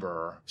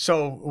December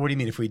So, what do you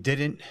mean if we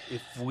didn't?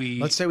 if we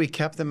Let's say we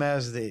kept them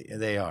as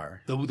they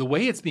are. the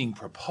way it's being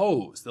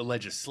proposed, the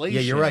legislation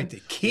Yeah, you're right. To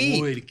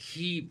keep would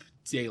keep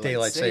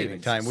daylight saving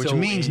time, which So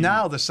means in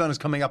now the sun is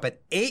coming up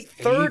at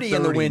 8:30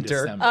 in the 8:30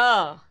 winter, December.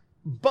 Oh,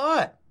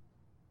 but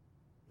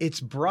it's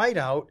bright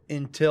out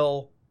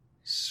until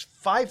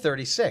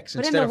 5:36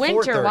 but in instead the of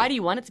winter, 4:30. why do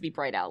you want it to be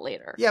bright out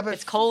later? Yeah, but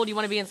it's cold. You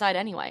want to be inside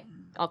anyway.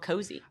 All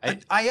cozy.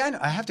 I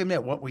have to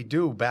admit, what we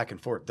do back and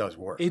forth does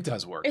work. It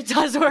does work. It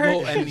does work.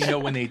 Well,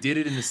 and when they did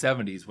it in the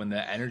 70s, when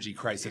the energy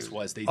crisis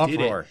was, they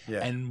did Uproar, it.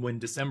 yeah. And when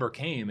December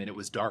came and it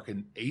was dark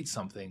and 8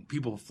 something,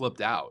 people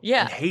flipped out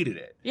Yeah. and hated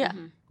it. Yeah.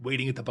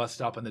 Waiting at the bus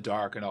stop in the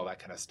dark and all that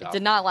kind of stuff.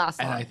 Did not last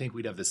And long. I think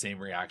we'd have the same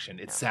reaction.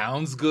 It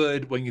sounds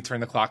good when you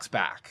turn the clocks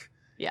back.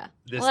 Yeah.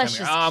 This Well, let's time,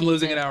 just I'm keep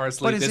losing it. an hour of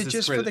sleep. But is This it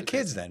just for crazy. the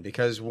kids then?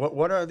 Because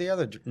what are the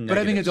other negatives? But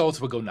I think adults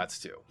would go nuts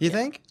too. You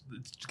think?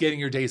 Getting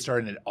your day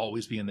started and it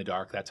always be in the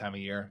dark that time of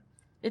year.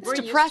 It's We're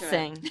used to it.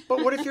 depressing.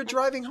 But what if you're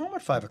driving home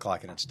at 5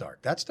 o'clock and it's dark?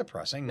 That's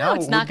depressing. No, it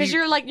it's would not because be-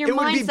 your it your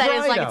would be mindset is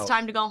bright like out. it's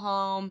time to go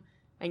home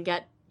and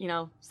get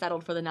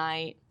settled for the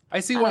night.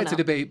 I see I why don't it's a know.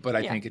 debate, but I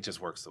Yeah. think it just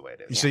works the way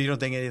it is. So you don't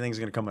think anything's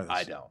going to come of this?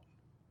 I don't.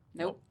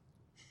 Nope.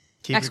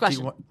 Next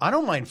question. I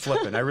don't mind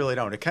flipping. I really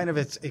don't. It kind of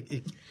it's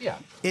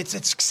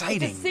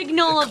exciting. It's a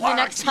signal of the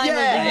next time of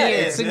the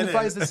year. It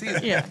signifies the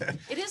season. Yeah.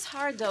 It is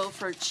hard though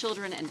for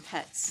children and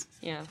pets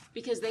Yeah.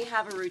 because they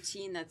have a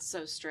routine that's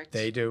so strict.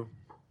 They do.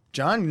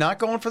 John, not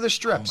going for the Oh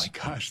strips. my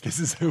gosh, this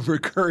is a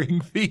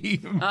recurring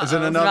theme. Is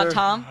it another about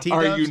Tom?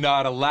 Are you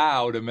not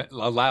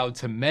allowed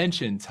to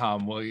mention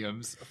Tom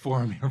Williams,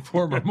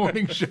 former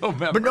morning show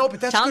member?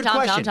 But that's a good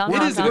question.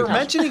 We're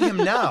mentioning him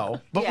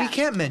now, but we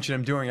can't mention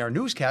him during our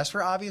newscast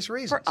for obvious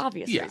reasons. For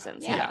obvious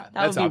reasons. Yeah. That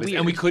that's would be obvious. weird.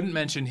 And we couldn't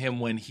mention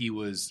him when he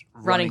was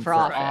running for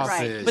office.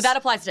 Right. But that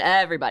applies to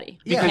everybody.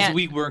 Because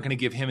we weren't going to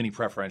give him any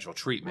preferential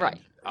treatment.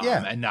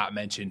 Right. And not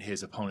mention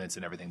his opponents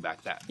and everything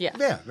back then. Yeah.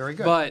 Yeah, very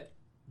good. But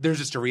there's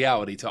just a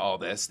reality to all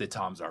this that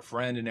Tom's our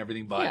friend and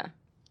everything, but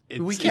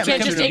We You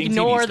can't just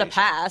ignore the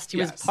past. He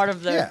was part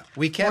of the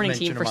we can't morning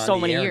mention team him for on so the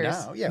many air years.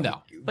 now. Yeah,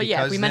 No. But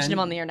yeah, if we because mentioned then him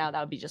on the air now, that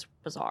would be just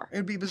bizarre.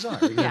 It'd be bizarre.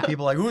 Because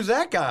people are like, who's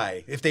that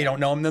guy? If they don't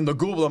know him, then they'll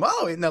Google him.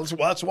 Oh, and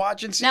let's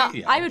watch and see. Now,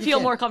 I would You feel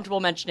can't- more comfortable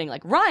mentioning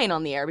like Ryan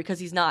on the air because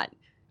he's not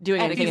doing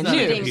And anything he's in not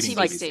news. leading TV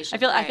Like,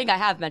 station. I think I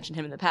have mentioned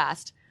him in the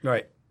past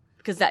Right.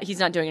 because he's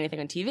not doing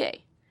anything on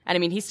TV. And I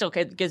mean, he still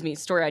gives me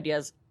story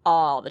ideas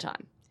all the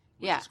time.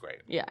 Yeah. It's great.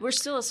 Yeah. We're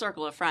still a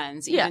circle of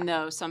friends, Yeah. even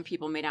though some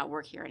people may not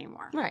work here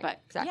anymore. Right, But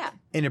exactly. yeah.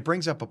 And it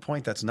brings up a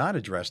point that's not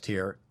addressed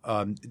here.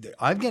 I'm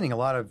getting a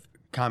lot of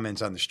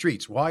comments on the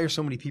streets. Why are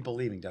so many people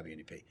leaving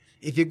WNEP?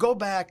 If you go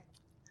back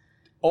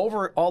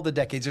over all the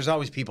decades, there's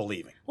always people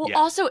leaving. Well, Yeah.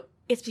 also,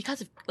 it's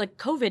because of like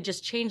COVID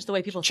just changed the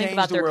way people think Changed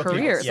about the their world, yeah.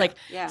 careers. Yeah. Like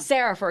Yeah.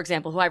 Sarah, for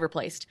example, who I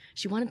replaced,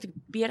 she wanted to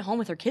be at home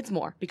with her kids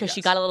more because she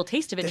Yes. got a little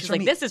taste of it. That's She's what I like,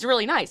 mean. this is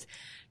really nice.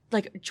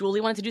 Like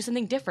Julie wanted to do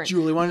something different.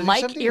 Julie wanted to do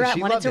Mike something Erat different.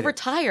 She wanted loved to it.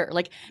 retire.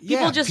 Like Yeah,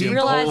 people just people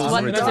realized was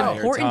what was retired.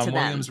 important Tom to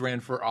them. Williams ran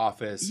for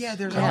office. Yeah,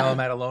 there's Carmela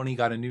Mataloni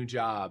got a new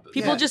job.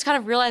 People Yeah. just kind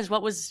of realized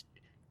what was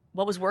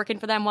working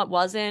for them, what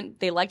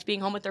wasn't. They liked being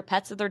home with their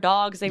pets or their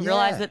dogs. They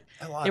realized that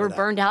a lot they of were that.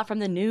 burned out from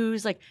the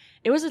news. Like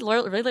it was a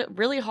really,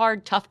 really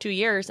hard, tough 2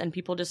 years, and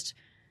people just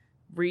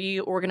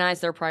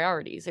reorganized their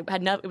priorities. It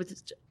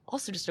was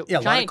also just a Yeah, a lot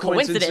of giant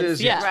coincidence.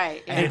 coincidences, Yeah, yeah.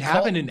 Right. And it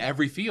happened in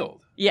every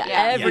field. yeah,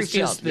 Yeah. every It's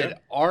field. just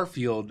that our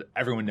field,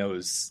 everyone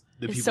knows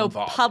the It's people so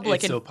involved.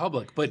 public It's so and-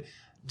 public. But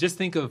just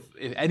think of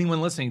if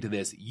anyone listening to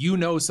this, you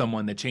know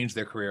someone that changed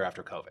their career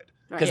after COVID.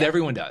 Because Right.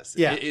 everyone does.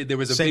 Yeah. There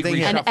was a Same big thing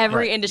here. And reshuffle.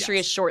 every Right. industry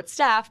Yes. is short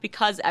staffed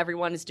because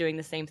everyone is doing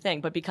the same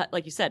thing. But because,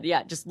 like you said,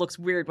 it just looks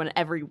weird when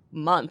every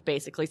month,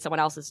 basically, someone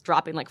else is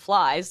dropping like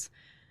flies.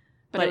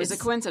 But it was a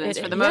it's- coincidence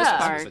it- for the yeah. most It was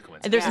part. a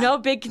coincidence. And there's Yeah. no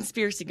big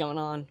conspiracy going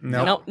on.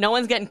 No. No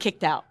one's getting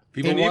kicked out.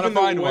 People And want to even the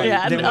find way- one.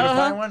 Yeah, They want to Uh-huh.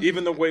 find one?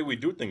 Even the way we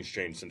do things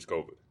changed since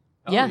COVID.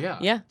 Oh, Yeah,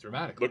 yeah.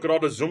 Dramatically. Look at all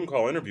the Zoom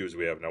call interviews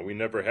we have now. We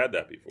never had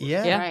that before.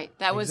 Yeah. Yeah. Right.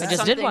 That was Exactly. I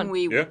just did something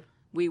one. Yeah.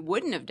 we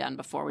wouldn't have done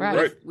before.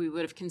 Right. We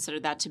would have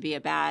considered that to be a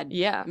bad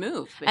Yeah.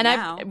 move. But And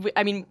now,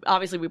 I mean,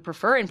 obviously we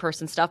prefer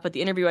in-person stuff, but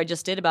the interview I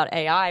just did about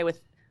AI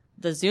with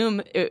the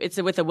Zoom, it's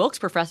with a Wilkes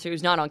professor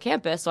who's not on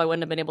campus, so I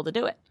wouldn't have been able to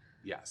do it.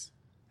 Yes.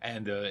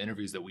 And the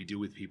interviews that we do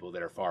with people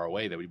that are far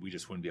away, that we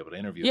just wouldn't be able to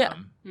interview Yeah.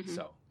 them.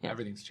 So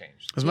everything's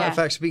changed. As a matter of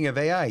Yeah. fact, speaking of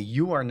AI,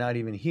 you are not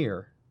even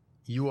here.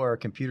 You are a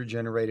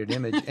computer-generated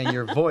image, and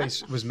your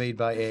voice was made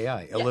by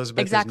AI.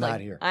 Elizabeth Exactly. is not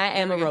here. I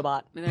am a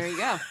robot. there you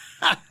go.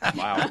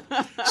 Wow.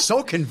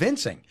 So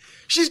convincing.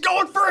 She's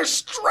going for a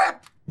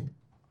strip.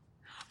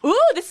 Ooh,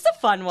 this is a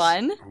fun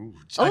one.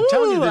 I'm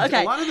telling you, Ooh, that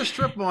okay. a lot of the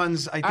strip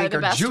ones I think the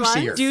are best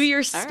juicier. ones? Do your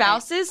right.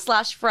 spouses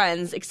 /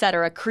 friends,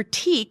 etc.,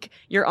 critique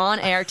your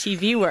on-air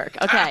TV work?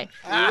 Okay,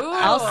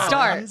 I'll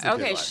start.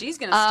 Okay, she's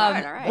going to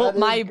start. All right. Well,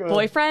 my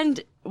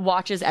boyfriend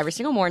watches every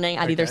single morning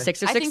at either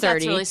 6 or 6:30. I think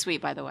that's really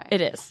sweet, by the way. It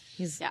is.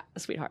 He's Yeah. a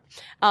sweetheart.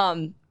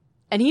 And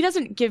he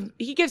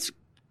gives,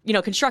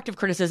 constructive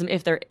criticism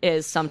if there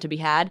is some to be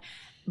had.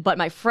 But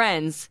my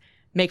friends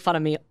make fun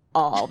of me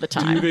all the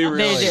time. Do they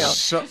really? They do.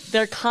 So-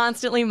 They're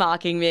constantly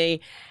mocking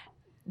me.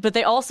 But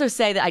they also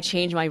say that I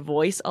change my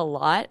voice a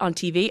lot on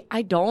TV.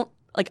 I don't.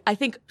 I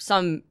think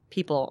some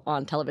people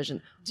on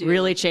television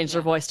really change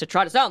their voice to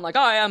try to sound like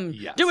I am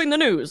Yes. doing the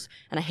news.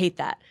 And I hate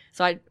that.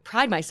 So I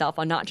pride myself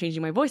on not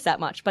changing my voice that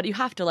much. But you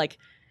have to,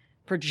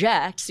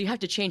 project, so you have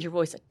to change your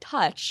voice a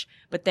touch,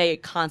 but they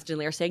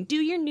constantly are saying, do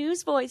your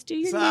news voice, do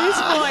your news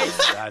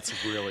voice. That's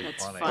really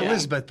funny. funny.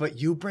 Elizabeth, but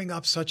you bring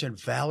up such a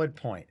valid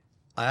point.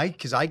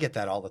 Because I get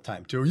that all the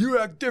time too. You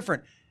act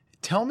different.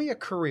 Tell me a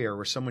career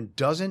where someone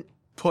doesn't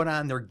put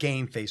on their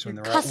game face when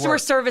they're at Customer work.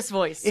 service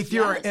voice. If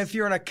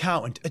you're an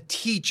accountant, a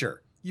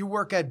teacher, you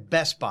work at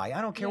Best Buy.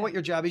 I don't care what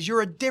your job is.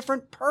 You're a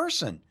different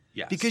person.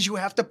 Yes. Because you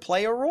have to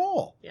play a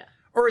role. Yeah.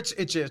 Or it's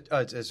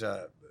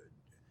a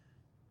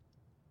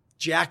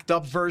jacked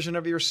up version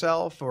of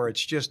yourself, or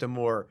it's just a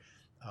more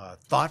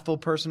thoughtful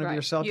person of Right.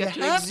 yourself. You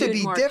have to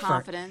exude more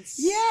confidence.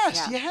 Yes,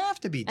 Yeah. you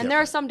have to be different. And there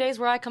are some days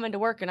where I come into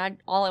work and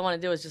all I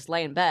want to do is just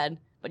lay in bed,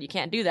 but you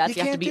can't do that. You So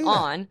you have to can't be do that.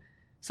 on.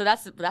 So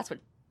that's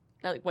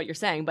what you're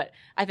saying. But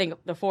I think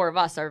the four of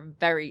us are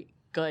very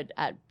good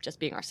at just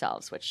being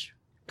ourselves, which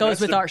goes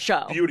That's with the our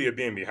show. Beauty of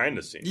being behind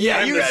the scenes. Yeah,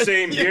 I'm you the guys-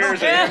 same here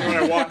as I am when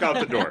I walk out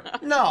the door.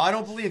 No, I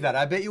don't believe that.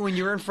 I bet you when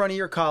you're in front of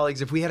your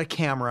colleagues, if we had a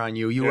camera on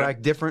you, you Yeah.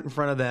 act different in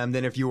front of them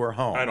than if you were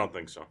home. I don't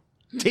think so.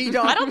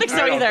 T-Dog? I don't think so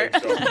I don't either.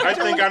 think so. I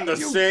think I'm the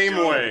same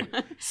way.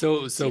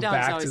 So T-Dog's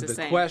back always to the the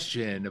same.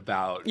 question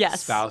about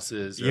Yes.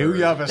 spouses. You or-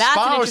 have a That's an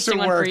spouse interesting who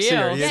one for works you.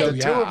 here. Yeah, You So, have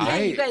the two yeah, of you. Yeah, I-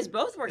 you guys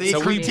both work. They So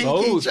for we critique me.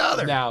 both each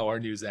other. now are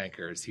news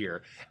anchors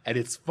here, and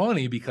it's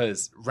funny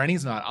because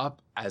Rennie's not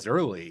up as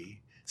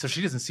early, so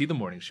she doesn't see the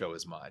morning show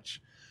as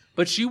much.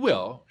 But she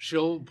will.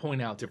 She'll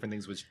point out different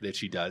things that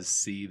she does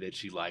see that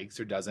she likes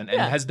or doesn't, and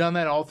Yeah. has done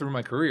that all through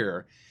my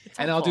career.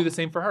 And I'll do helpful. the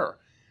same for her.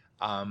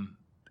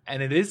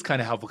 And it is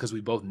kind of helpful because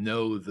we both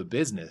know the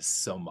business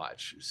so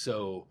much,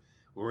 so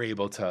we're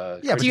able to.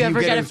 Yeah, but Do you ever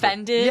get in-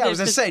 offended? Yeah, I was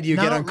going to say, do you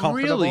get Not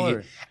uncomfortable? really.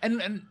 or-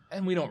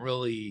 And we don't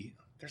really.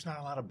 There's not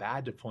a lot of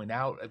bad to point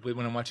out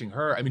when I'm watching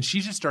her. I mean, she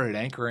just started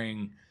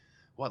anchoring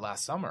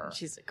last summer,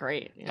 She's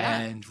great. Yeah.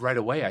 and right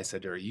away I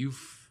said to her,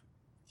 "You've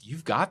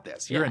got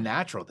this. You're a Yeah.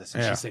 natural at this."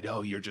 And Yeah. she said,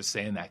 "Oh, you're just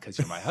saying that because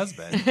you're my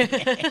husband."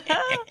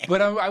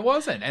 But I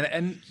wasn't,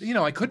 and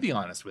I could be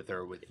honest with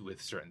her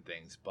with certain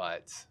things,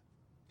 but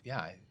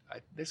yeah,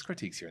 there's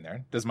critiques here and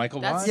there. Does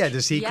Michael That's- watch? Yeah,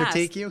 does he Yes.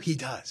 critique you? He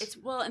does. It's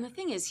well, and the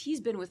thing is, he's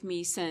been with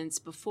me since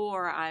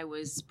before I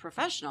was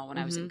professional, when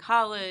I was in Mm-hmm.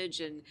 college,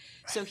 and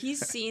so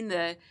he's seen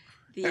the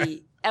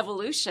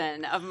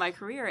evolution of my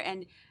career,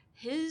 and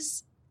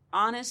his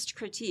honest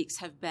critiques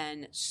have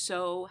been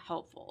so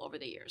helpful over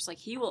the years. Like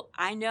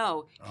I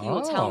know he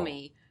will tell Oh.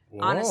 me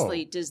Whoa.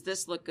 honestly, does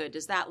this look good?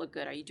 Does that look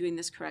good? Are you doing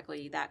this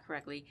correctly? That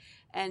correctly?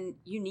 And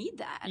you need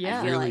that. Yeah.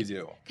 I feel really like.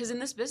 do. Because in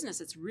this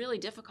business, it's really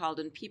difficult,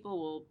 and people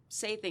will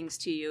say things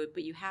to you,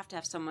 but you have to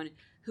have someone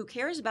who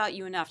cares about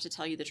you enough to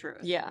tell you the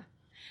truth. Yeah.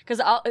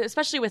 Because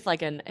especially with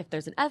if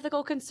there's an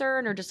ethical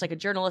concern or just like a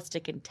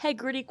journalistic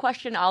integrity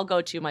question, I'll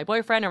go to my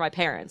boyfriend or my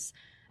parents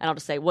and I'll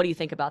just say, what do you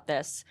think about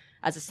this,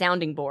 as a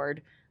sounding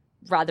board,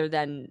 rather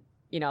than,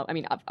 I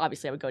mean,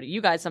 obviously I would go to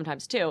you guys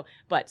sometimes too,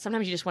 but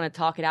sometimes you just want to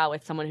talk it out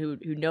with someone who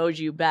knows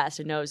you best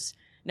and knows,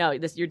 no,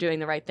 you're doing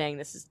the right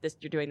thing.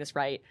 You're doing this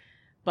right.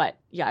 But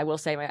yeah, I will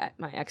say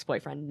my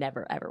ex-boyfriend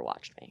never ever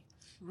watched me.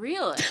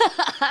 Really?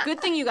 Good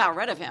thing you got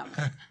rid of him.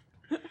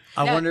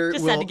 I wonder,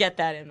 Just had to get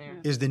that in there.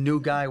 is the new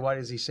guy, why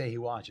does he say he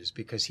watches?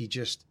 Because he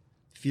just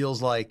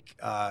feels like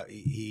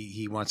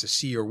he wants to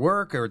see your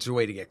work, or it's a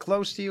way to get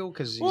close to you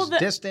because he's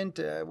distant?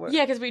 What?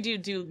 Yeah, because we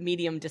do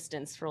medium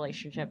distance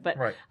relationship, but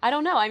Right. I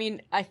don't know. I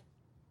mean,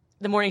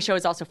 the morning show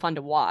is also fun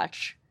to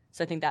watch,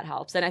 so I think that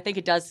helps, and I think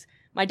it does.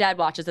 My dad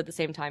watches at the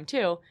same time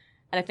too,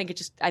 and I think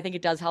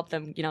it does help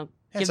them. Give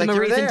It's them like a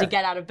you're reason there. to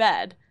get out of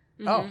bed.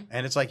 Oh,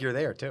 and it's like you're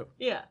there too.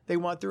 Yeah. They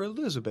want their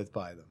Elizabeth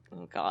by them.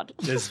 Oh God.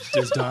 Does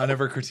Dawn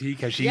ever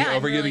critique? Has she Yeah, I'm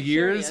over really the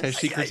years? curious. Has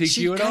she critiqued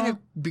She you at kind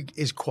all? of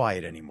is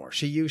quiet anymore.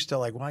 She used to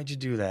like, why'd you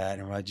do that?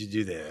 And why'd you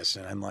do this?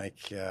 And I'm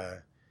like,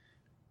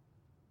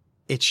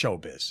 it's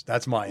showbiz.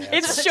 That's my answer.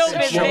 It's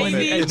showbiz,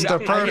 baby. It's the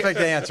perfect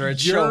answer.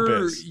 It's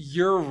showbiz.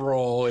 Your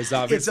role is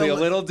obviously a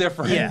little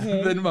different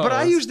than most. But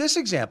I use this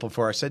example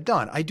for. I said,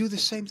 Don, I do the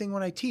same thing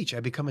when I teach. I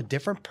become a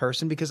different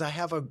person because I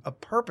have a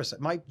purpose.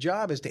 My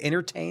job is to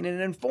entertain and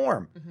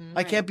inform.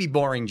 I can't be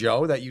boring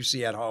Joe that you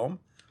see at home.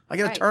 I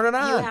got to Right. turn it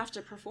on. You have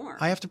to perform.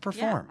 I have to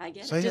perform. Yeah, I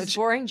get So it. Does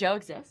Boring Joe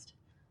exist?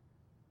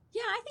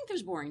 Yeah, I think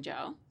there's boring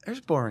Joe. there's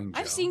boring Joe.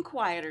 I've seen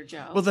quieter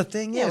Joe. Well, the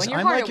thing Yeah, is, when you're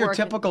I'm hard like at your work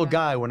and- typical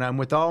guy when I'm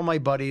with all my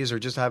buddies or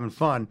just having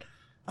fun.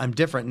 I'm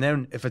different. And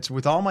then if it's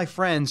with all my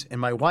friends and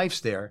my wife's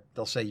there,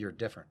 they'll say you're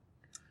different.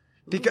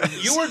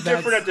 Because You were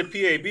different at the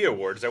PAB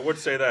Awards. I would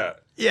say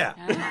that. Yeah,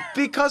 Yeah.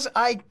 because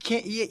I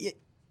can't.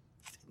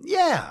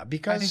 Yeah,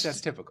 because I think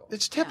that's typical.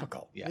 It's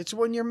typical. Yeah. It's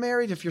when you're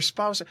married, if your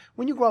spouse,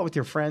 when you go out with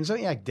your friends, don't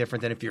you act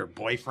different than if your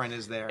boyfriend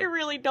is I there?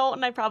 really don't,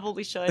 and I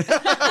probably should.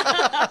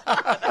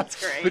 That's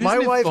great. But My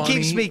isn't it wife funny-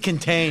 keeps me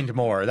contained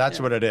more. That's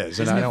what it is.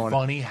 Isn't I it don't want.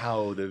 funny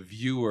how the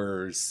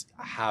viewers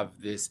have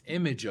this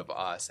image of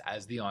us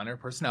as the on-air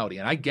personality?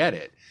 And I get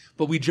it.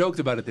 But we joked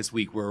about it this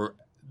week where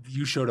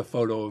you showed a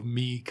photo of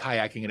me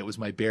kayaking and it was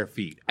my bare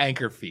feet,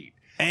 anchor feet.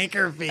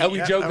 Anchor feet. And we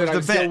Yeah, joked that was I'm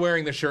the still bit.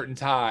 wearing the shirt and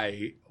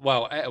tie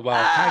while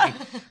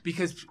kayaking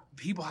because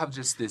people have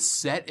just this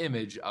set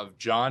image of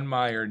Jon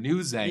Meyer,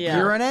 news anchor. Yeah.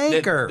 You're an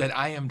anchor. That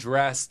I am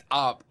dressed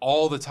up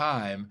all the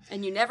time.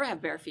 And you never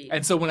have bare feet.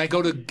 And so when I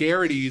go to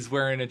Garrity's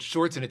wearing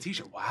shorts and a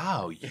t-shirt,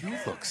 wow, you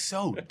look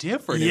so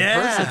different Yeah.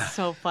 in person. It's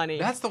so funny.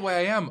 That's the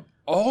way I am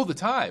all the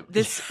time.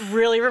 This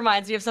really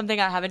reminds me of something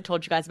I haven't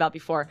told you guys about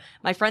before.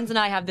 My friends and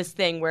I have this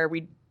thing where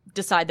we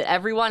decide that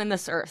everyone in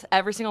this earth,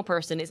 every single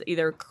person, is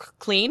either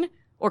clean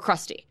or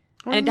crusty.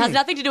 And it has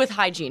nothing to do with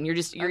hygiene.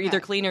 You're either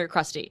clean or you're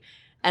crusty.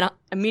 And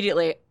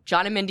immediately,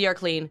 John and Mindy are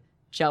clean,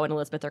 Joe and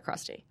Elizabeth are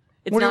crusty.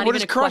 It's What not does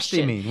even a crusty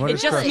question. mean? What It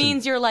does just crusty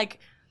means you're like,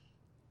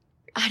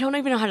 I don't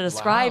even know how to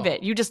describe Wow.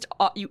 it. You just,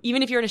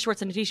 even if you're in a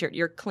shorts and a t-shirt,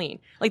 you're clean.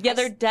 Like the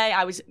other day,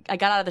 I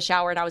got out of the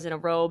shower and I was in a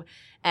robe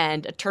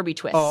and a turby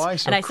twist. Oh, I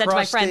saw and I said to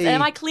my friends, crusty.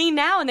 am I clean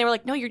now? And they were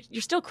like, no, you're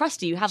still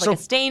crusty. You have like So- a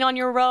stain on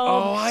your robe.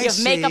 Oh, I you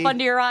have makeup see.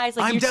 under your eyes.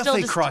 Like I'm you're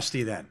definitely still just,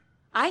 crusty then.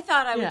 I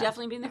thought I would Yeah.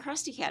 definitely be in the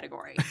crusty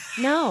category.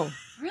 No.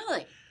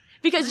 Really?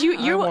 Because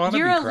wanna you're be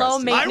a low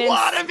crusty. maintenance I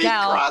want to be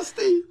gal.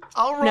 crusty.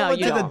 I'll roll No,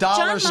 into you the don't. dollar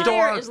John Meyer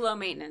store. is low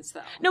maintenance,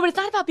 though. No, but it's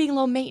not about being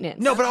low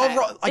maintenance. No, but Okay.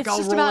 I'll It's I'll just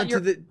roll about into your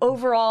the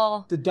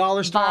overall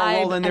dollar store. I'll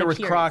roll vibe in there and with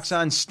appearance. Crocs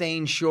on,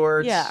 stained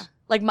shorts. Yeah.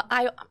 Like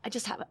I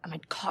just have my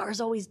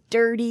car's always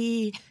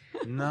dirty.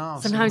 No.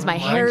 Sometimes my Mine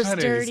hair's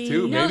kinda dirty. is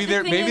too. No, Maybe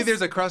the thing maybe is-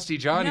 there's a crusty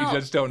John No. you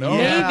just don't know.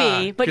 Yeah.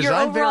 Maybe, but 'cause your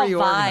I'm overall very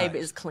vibe organized.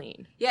 is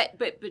clean. Yeah,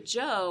 but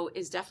Joe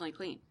is definitely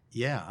clean.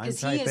 Yeah, I'm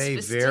 'Cause he type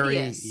is A, very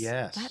fastidious.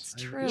 yes. That's I'm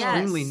true.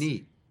 Extremely Yes.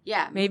 neat.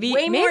 Yeah, Maybe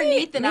way more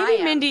neat than I maybe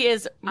am. Mindy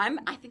is. I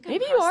think I'm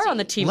Maybe you are on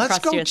the crusty. team Let's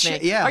crusty go with me.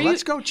 check. Yeah, Are you-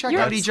 let's go check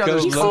you're- out each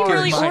other's You seem look cars.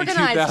 really at my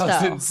organized, though.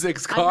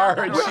 2006 I'm car.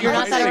 not that You're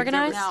not that organized.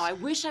 organized? No, I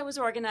wish I was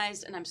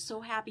organized, and I'm so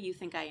happy you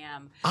think I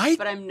am. I-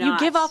 but I'm You not.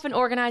 give off an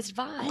organized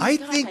vibe. Oh my I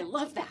gosh, think- I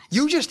love that.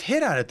 You just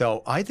hit on it,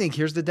 though. I think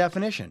here's the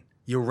definition.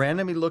 You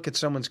randomly look at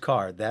someone's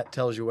car. That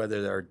tells you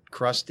whether they're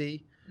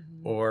crusty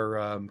or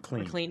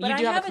clean. clean. But You I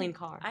do have a clean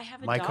car. I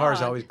have a My dog. car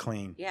is always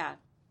clean. Yeah,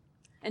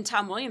 and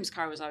Tom Williams'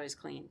 car was always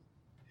clean.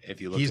 If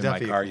you looked He's in my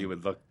definitely car, clean. you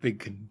would think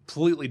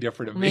completely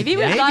different of me. Maybe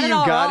we Maybe got it you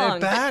all got wrong.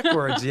 it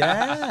backwards.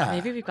 Yeah.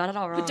 Maybe we've got it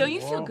all wrong. But don't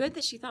you feel good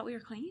that she thought we were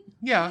clean?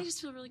 Yeah. I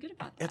just feel really good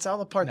about that. It's all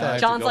the part Now I have that.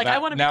 to John's go like, I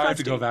wanna be now I have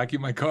to crusty. go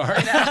vacuum my car.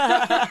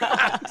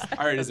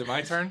 All right, is it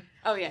my turn?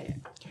 Oh yeah.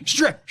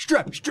 Strip.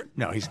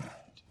 No, he's.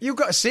 You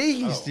go.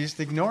 See, he's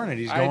just ignoring it.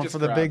 He's I going just for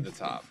the grabbed big. the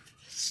top.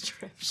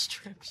 Strip.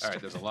 All right,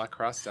 there's a lot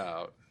crossed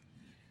out.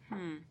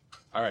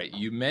 All right,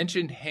 you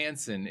mentioned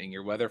Hanson in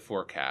your weather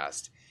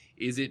forecast.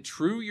 Is it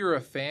true you're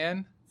a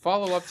fan?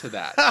 Follow up to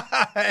that.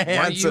 Were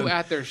Hanson. you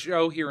at their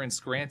show here in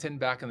Scranton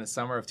back in the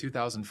summer of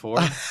 2004?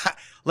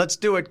 Let's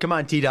do it. Come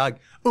on, T-Dog.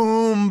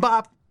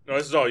 Bop. No,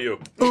 this is all you.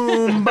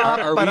 Bop.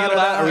 Are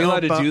we allowed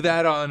to do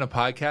that on a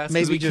podcast? 'Cause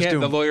Maybe we just can't. do-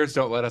 The lawyers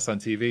don't let us on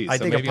TV. I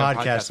so think a maybe on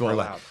podcast will we're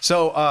allow. allowed.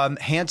 So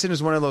Hanson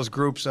is one of those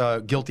groups,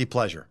 guilty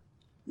pleasure.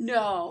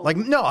 No. Like,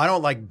 no, I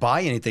don't like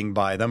buy anything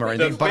by them or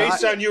The anything. But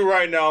face on you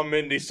right now,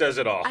 Mindy, says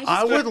it all.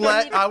 I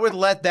would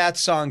let that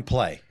song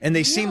play, and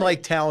they seem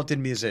like talented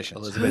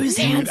musicians. Who's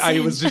Hanson? I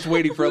was just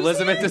waiting for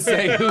Elizabeth to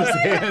say who's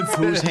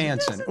Hanson. Who's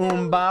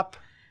Hanson? Bop.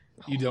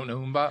 You don't know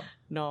Mbop?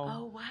 No.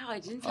 Oh wow, I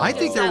didn't. I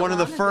think they're one of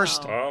the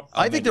first. Oh,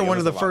 I think they're maybe one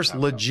it of was the a long first time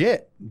ago.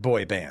 legit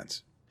boy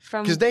bands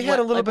From because they had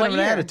a what- little like bit what of an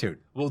year? attitude.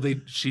 Well,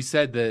 she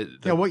said the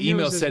Yeah, what year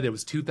email was it? said it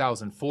was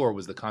 2004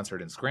 was the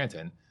concert in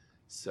Scranton.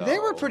 So They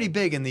were pretty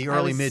big in the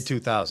early was- mid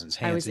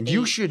 2000s. I was Hanson,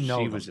 you 8. should know.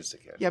 She them. was just a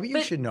kid. Yeah, but you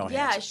But, should know.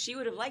 Yeah, Hanson. she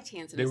would have liked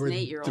Hanson They as were an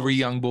 8-year-old. 3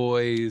 young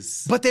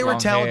boys. But they were long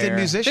talented hair.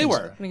 musicians. They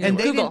were. I mean, and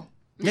they Google.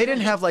 didn't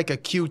have like a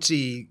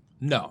cutesy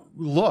No,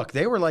 look.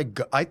 They were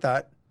like, I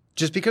thought,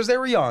 just because they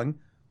were young,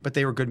 but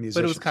they were good musicians.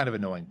 but it was kind of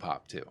annoying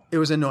pop too, It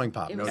was annoying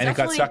pop. It No was doubt. and it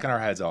got Definitely stuck in our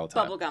heads all the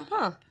time. Bubblegum.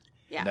 Huh.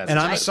 Yeah. That's And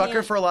I'm I a sucker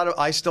can't- for a lot of.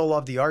 I still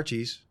love the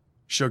Archies.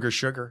 Sugar.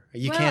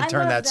 You Well, can't I turn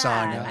love that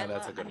song. I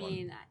that's a love- good I one.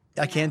 mean,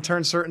 I can't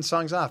turn certain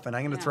songs off, and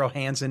I'm going to Yeah. throw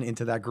Hanson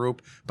into that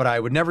group. But I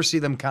would never see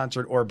them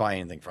concert or buy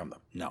anything from them.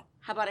 No.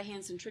 How about a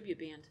Hanson tribute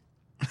band?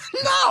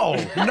 No,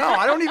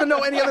 I don't even know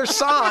any other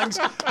songs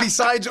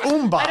besides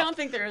Oomba. I don't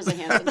think there is a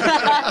Hanson.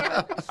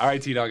 All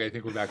right, T-Dog, I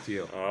think we're back to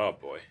you. Oh,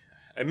 boy.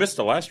 I missed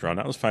the last round.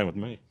 That was fine with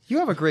me. You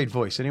have a great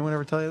voice. Anyone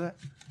ever tell you that?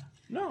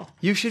 No.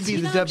 You should be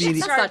the You should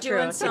WNEP. start not true.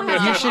 doing some.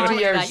 You should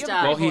be our-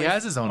 stuff. Well, he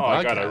has his own Oh, podcast.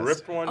 I got a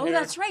ripped one Oh, here.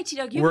 that's right,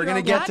 T-Dog. You We're have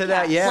your gonna own get to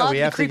that. podcast. Yeah, Love we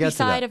the have to creepy get to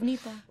side that. of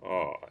NEPA.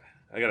 Oh,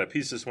 I got to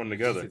piece this one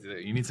together.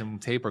 You need some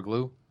tape or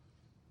glue?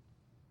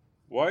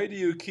 Why do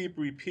you keep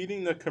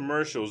repeating the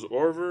commercials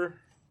over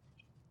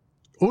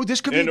Oh,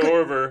 this could be and good.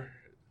 over,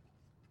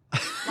 Why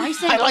are you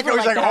saying I like over it.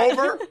 He's like that?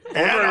 over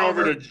and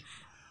over to...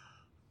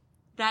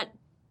 That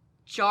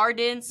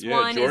Jordan's Yeah,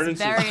 one Jordan's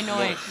is very is-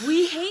 annoying.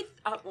 We hate.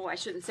 Oh, I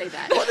shouldn't say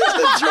that. What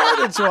is the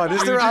Jordan's one?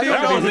 Is there? I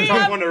That don't was know. a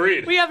tough one to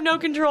read. We have no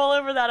control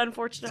over that,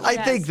 unfortunately.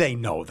 I think they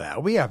know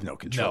that. We have no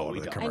control No, over we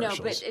the don't. I know,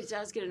 commercials. but it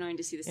does get annoying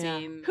to see the Yeah.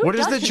 same. Who What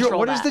is does the control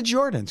What is that? the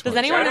Jordans? Does one?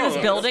 anyone I in don't this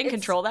know. building It's-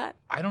 control that?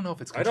 I don't know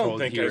if it's I controlled don't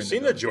think here I've in the seen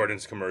the building.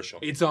 Jordan's commercial.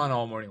 It's on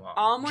all morning long.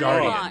 All morning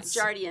long, Jardians.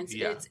 Jardians.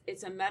 Yeah.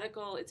 It's a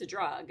medical. It's a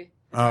drug. It's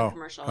Oh. a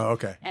commercial. Oh,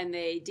 okay. And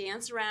they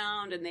dance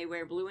around and they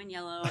wear blue and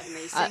yellow and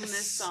they sing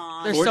this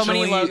song. There's so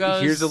many Fortunately,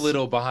 logos. Here's a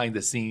little behind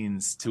the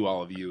scenes to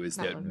all of you: is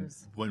Not that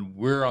logos. when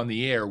we're on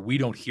the air, we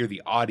don't hear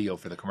the audio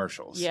for the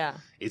commercials. Yeah.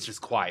 It's just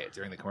quiet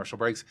during the commercial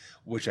breaks,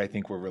 which I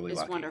think we're really It's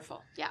lucky.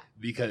 wonderful. Yeah.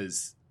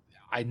 Because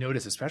I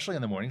notice, especially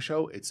on the morning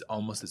show, it's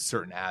almost that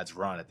certain ads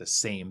run at the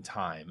same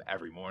time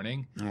every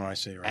morning. Oh, I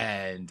see. Right.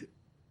 And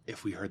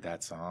if we heard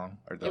that song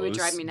or those, It would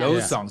drive me nuts.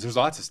 those Yeah. songs, there's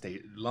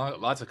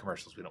lots of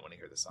commercials we don't want to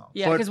hear the song.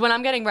 Yeah, But- because when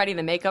I'm getting ready in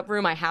the makeup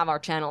room, I have our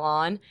channel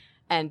on,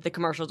 and the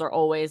commercials are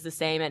always the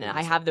same, and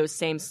I have those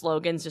same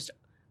slogans just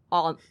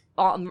on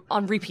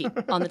repeat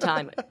on the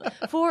time.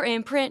 For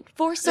imprint,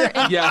 for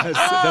certain. Yes,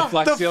 the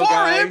Flex the Seal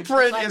far guy.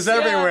 imprint is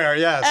everywhere.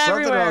 Yes, something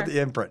Everywhere. about the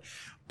imprint.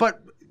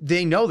 But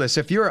they know this.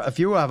 If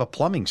you have a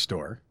plumbing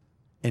store,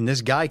 and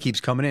this guy keeps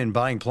coming in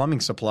buying plumbing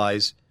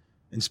supplies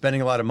and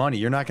spending a lot of money,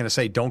 you're not going to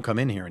say don't come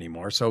in here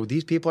anymore. So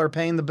these people are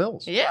paying the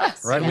bills.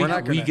 Yes. Right? We're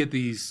not We gonna- get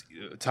these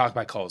talk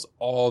by calls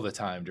all the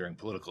time during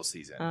political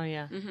season. Oh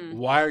yeah. Mm-hmm.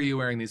 Why are you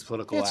wearing these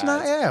political It's ads?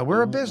 not. Yeah,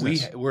 we're a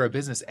business. We're a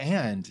business,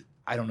 and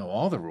I don't know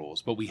all the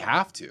rules, but we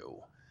have to.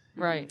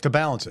 Right. To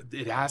balance it.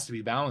 It has to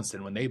be balanced,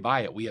 and when they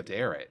buy it, we have to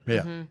air it. Yeah.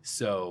 Mm-hmm.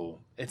 So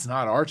it's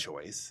not our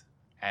choice,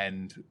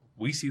 and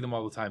we see them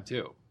all the time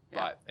too.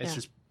 But it's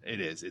just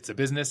it is. It's a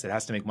business. It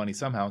has to make money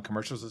somehow, and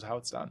commercials is how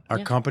it's done. Our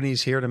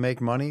company's here to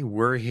make money.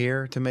 We're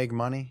here to make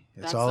money.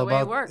 That's the way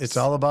it works. It's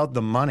all about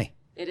the money.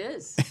 It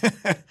is.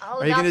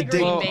 Are you going to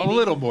dig? Well, a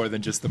little more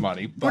than just the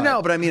money. But Well,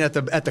 no, but I mean at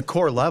the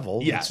core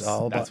level, yes, it's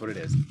all about. that's what it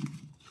is.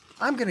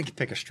 I'm going to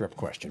pick a strip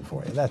question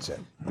for you. That's it.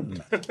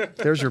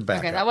 There's your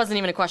backup. Okay, that wasn't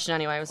even a question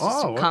anyway. It was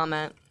just a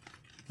comment.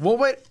 Well,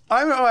 wait.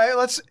 All right,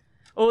 let's.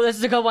 Oh, this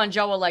is a good one.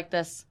 Joe will like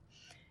this.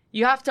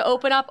 You have to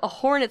open up a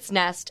hornet's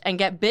nest and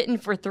get bitten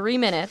for 3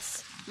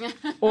 minutes,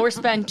 or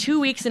spend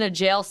 2 weeks in a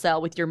jail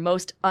cell with your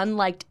most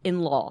unliked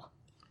in-law.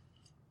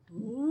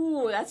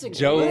 Ooh, that's a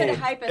Joe, good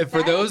hypothetical.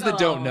 for those that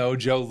don't know,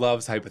 Joe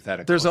loves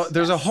hypotheticals.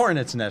 There's a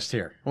hornet's nest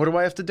here. What do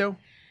I have to do?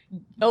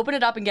 Open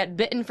it up and get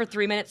bitten for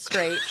 3 minutes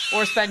straight,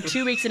 or spend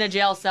 2 weeks in a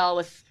jail cell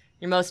with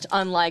your most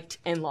unliked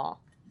in-law.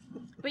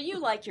 But you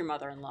like your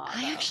mother-in-law.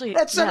 I though. actually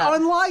That's an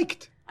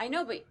unliked. I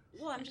know, but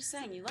I'm just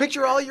saying you like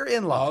Picture her. all your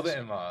in-laws. All the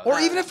in-laws. Or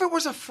even if it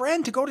was a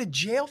friend to go to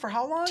jail for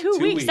how long? 2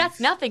 weeks. weeks. That's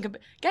nothing.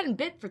 Getting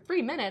bit for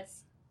 3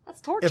 minutes.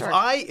 That's torture.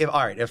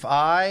 If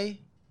I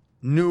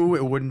knew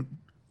it wouldn't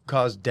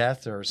cause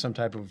death or some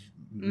type of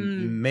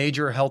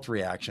major health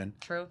reaction,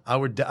 True. I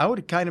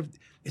would kind of.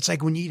 It's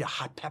like when you eat a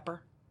hot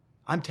pepper.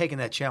 I'm taking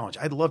that challenge.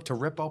 I'd love to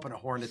rip open a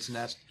hornet's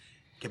nest,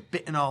 get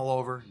bitten all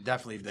over.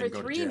 Definitely then For go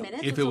to 3 jail.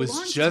 minutes. If it's it a was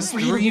long just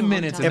time. 3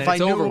 minutes and If then I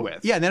it's knew, over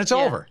with. yeah, then it's Yeah.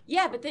 over.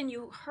 Yeah, but then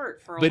you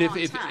hurt for a But long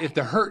if time.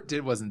 the hurt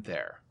wasn't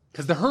there,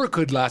 because the hurt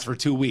could last for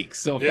 2 weeks.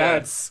 So if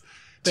Yeah.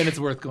 then it's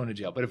worth going to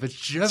jail. But if it's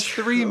just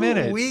 3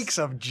 minutes, 2 weeks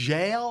of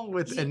jail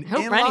with an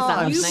Hope in-law. Randy's not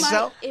I'm listening.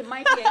 so- It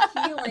might be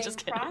a healing Just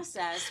kidding.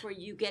 process where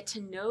you get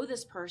to know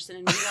this person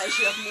and realize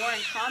you have more in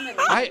common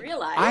than I you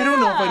realize. I don't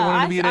know if I'd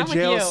want to be in a I'm with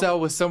jail you. cell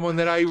with someone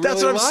that I really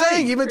That's what I'm like.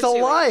 saying. Even to 2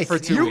 weeks. like For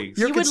 2 weeks.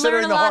 You're you would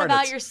considering learn a the lot hornets.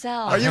 about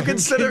yourself. Are you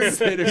considering?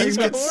 He's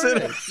the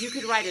considering. You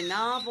could write a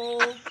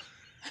novel.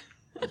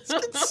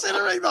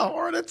 Considering the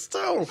hornets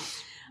too.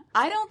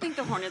 I don't think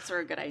the Hornets are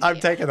a good idea. I'm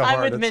taking the I'm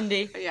hornets. with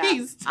Mindy. Yeah.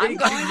 He's I'm taking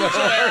going the to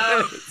jail.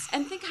 Hornets.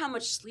 And think how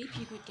much sleep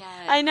you could get.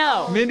 I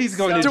know. Mindy's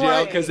going to Do jail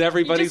I- because You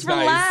everybody's just nice.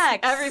 relax.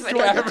 Everybody. Do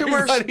I get to wear,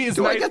 Everybody's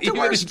do I nice, get to even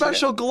wear in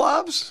special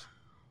gloves?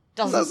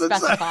 Doesn't Doesn't say.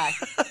 specify.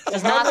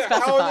 Does not How are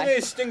specify. they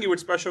sting you with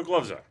special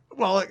gloves on?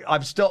 Well,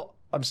 I'm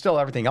still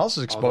everything else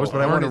is exposed, but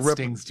I want to rip.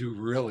 Stings do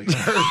really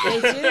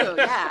hurt. They do,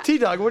 yeah.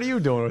 T-Dog, what are you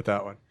doing with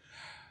that one?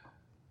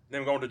 Then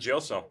I'm going to jail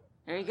cell.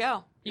 There you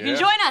go. You Yeah. can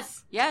join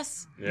us.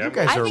 Yes. Yeah, I'm guys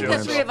going I to are think jail the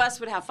winners. three cell. of us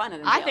would have fun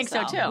in a jail I think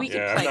so, cell. too. We could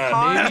Yeah, play I'm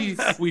cards. Maybe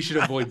we should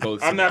avoid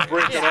both. I'm not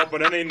scenarios. breaking up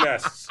with any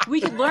nests. We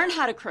could learn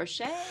how to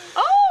crochet.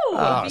 Oh!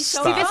 Oh, be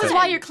so stop See, this it. is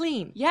why you're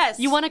clean. Yes.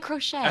 You want to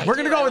crochet. We're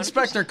gonna do. I go wanna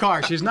inspect her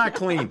car. She's not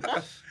clean.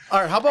 All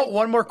right, how about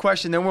one more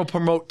question? Then we'll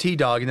promote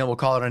T-Dog, and then we'll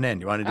call it an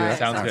end. You want to do All that? right,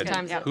 Sounds sounds good. good.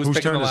 Time's up. Who's Whose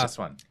picking turn the is it? last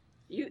one?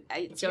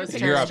 It's Joe's your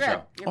turn. You're up, strip.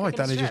 Joe. You're Oh, I picking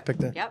thought I just strip.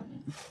 picked it. Yep.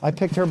 I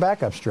picked her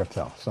backup strip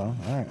though, so all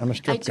right, I'm a I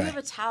strip do guy. have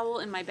a towel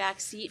in my back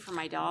seat for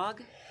my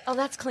dog. Oh,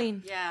 that's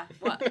clean. Yeah.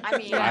 Well, I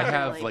mean, I not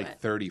have really, like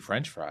but 30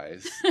 French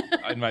fries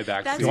in my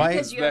back That's seat.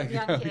 because you have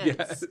young kids.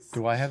 Yes.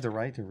 Do I have the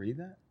right to read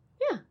that?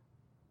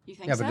 You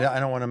think Yeah, so? but I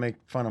don't want to make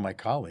fun of my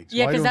colleagues.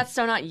 Yeah, Why because do- that's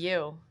so not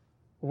you.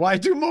 Why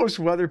do most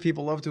weather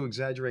people love to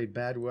exaggerate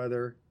bad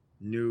weather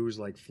news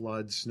like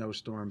floods,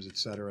 snowstorms,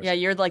 etc.? Yeah,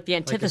 you're like the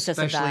like antithesis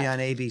of especially that. on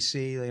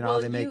ABC. You know well, how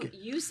they make it.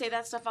 you say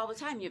that stuff all the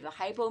time. You have the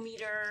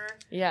hypometer.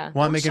 Yeah.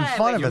 Well, I'm Don't making shy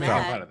fun away of it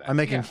from though. that. I'm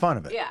making Yeah. fun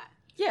of it. Yeah.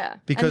 Yeah.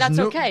 Because and that's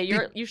new- okay.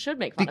 be- You should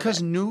make fun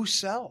Because of it. news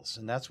sells,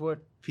 and that's what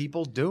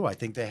people do. I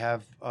think they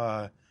have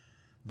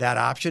that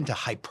option to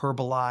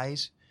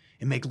hyperbolize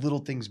and make little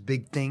things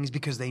big things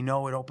because they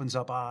know it opens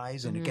up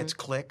eyes and it gets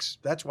clicks.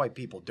 That's why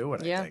people do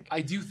it, Yeah. I think.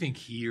 I do think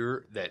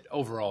here that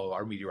overall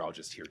our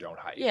meteorologists here don't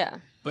hype. Yeah.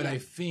 But I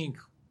think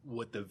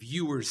what the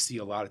viewers see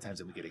a lot of times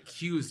that we get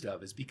accused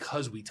of is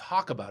because we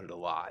talk about it a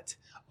lot,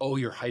 oh,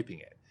 you're hyping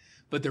it.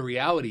 But the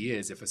reality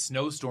is if a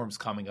snowstorm's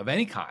coming of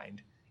any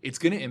kind, it's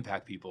going to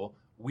impact people.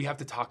 We have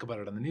to talk about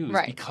it on the news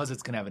Right. because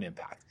it's going to have an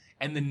impact.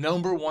 And the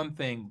number one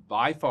thing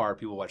by far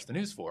people watch the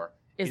news for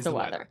Is the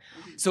weather.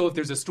 So if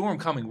there's a storm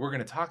coming, we're going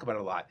to talk about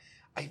it a lot.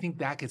 I think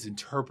that gets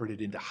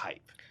interpreted into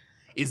hype.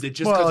 Is that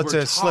just Well, because it's we're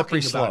a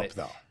slippery talking about slope, it?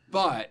 though.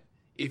 But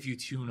if you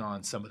tune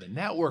on some of the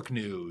network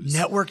news,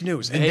 Network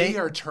news. And they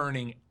are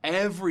turning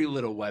every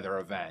little weather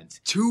event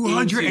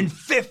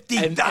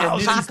 250,000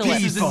 and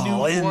this is a new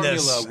people in formula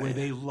this. where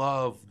they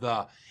love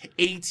the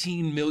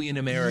 18 million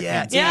Americans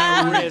Yeah. at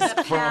Yeah.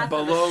 risk from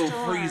below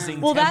freezing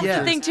Well, that's temperatures.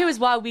 the thing too. Is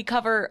why we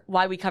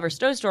cover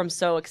snowstorms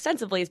so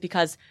extensively is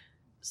because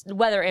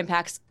weather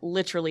impacts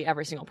literally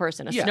every single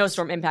person. A Yes.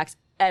 snowstorm impacts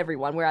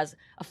everyone, whereas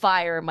a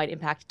fire might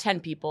impact 10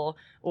 people,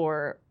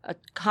 or a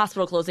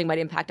hospital closing might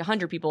impact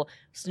 100 people.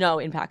 Snow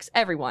impacts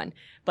everyone.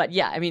 But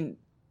yeah, I mean,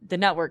 the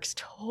networks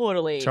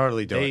totally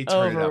do They it.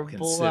 turn it up Overblow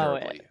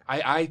considerably. it.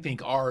 I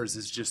think ours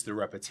is just the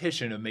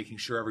repetition of making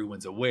sure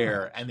everyone's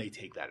aware, and they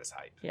take that as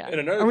hype. Yeah.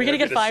 And another Are we thing,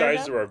 gonna I get think fired? the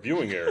size of our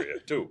viewing area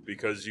too,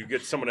 because you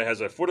get someone that has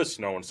a foot of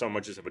snow and someone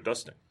might just have a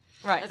dusting.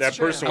 Right. That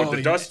true. person with Oh, the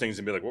yeah. dustings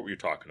and be like, "What were you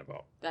talking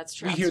about?" That's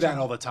true. We hear that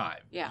all the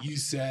time. Yeah. You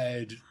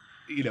said,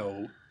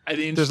 an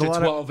inch There's a to lot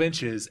of- 12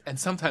 inches, and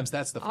sometimes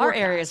that's the Our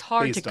forecast area is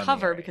hard based to on the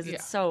cover area. because Yeah.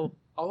 it's so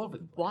all over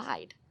the place.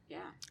 wide. Yeah.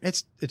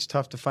 It's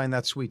tough to find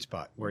that sweet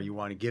spot where you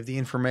want to give the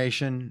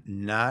information,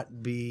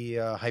 not be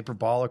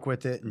hyperbolic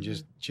with it, and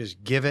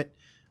just give it,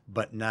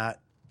 but not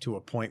to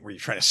a point where you're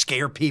trying to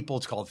scare people.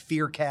 It's called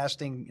fear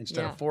casting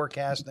instead Yeah. of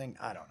forecasting.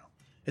 I don't know.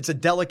 It's a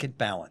delicate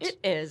balance. It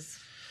is.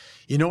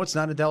 You know what's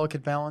not a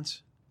delicate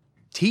balance?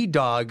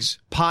 T-Dog's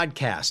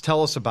podcast.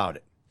 Tell us about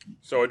it.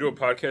 So I do a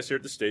podcast here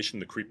at the station,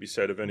 The Creepy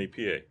Side of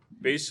NEPA.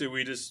 Basically,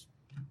 we just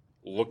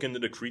look into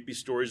the creepy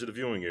stories of the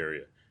viewing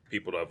area.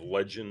 People have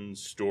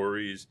legends,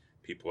 stories.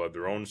 People have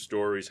their own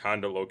stories,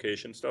 Honda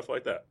location, stuff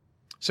like that.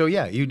 So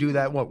yeah, you do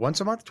that once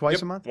a month, twice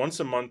Yep, a month? Once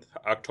a month.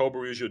 October,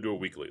 we usually do a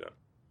weekly then.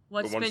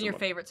 What's once been a your month.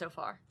 favorite so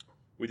far?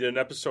 We did an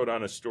episode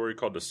on a story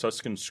called the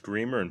Suskin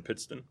Screamer in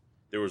Pittston.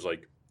 There was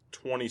like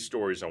 20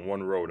 stories on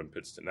one road in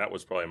Pittston. That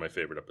was probably my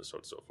favorite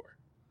episode so far.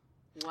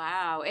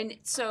 Wow. And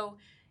so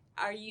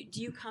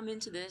do you come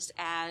into this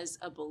as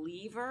a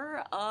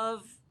believer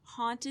of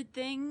haunted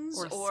things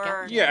Or or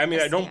skeptic? Yeah, I mean,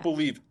 I don't Yeah.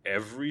 believe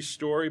every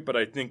story, but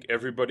I think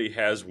everybody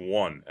has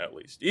one at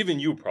least. Even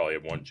you probably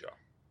have one, Joe.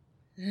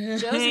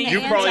 Joe's an You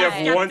probably have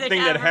anti- one Skeptic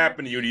thing that ever.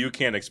 happened to you that you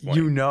can't explain.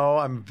 You know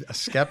I'm a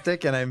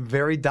skeptic and I'm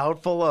very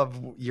doubtful of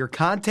your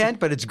content,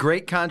 but it's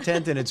great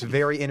content and it's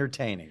very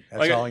entertaining. That's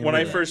Like, all I'm when gonna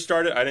I do. first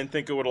started, I didn't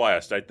think it would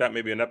last. I thought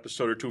maybe an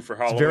episode or two for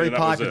It's Halloween. very and that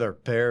was it. popular.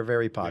 Very,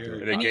 very popular.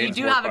 And it And you gains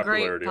do more have a great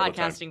popularity all the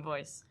time. podcasting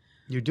voice.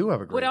 You do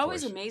have a great What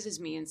always voice. amazes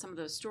me in some of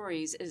those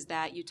stories is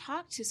that you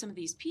talk to some of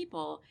these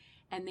people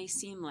and they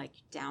seem like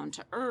down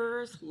to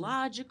earth,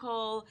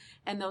 logical,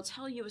 and they'll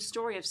tell you a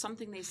story of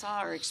something they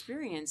saw or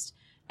experienced.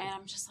 And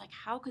I'm just like,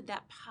 how could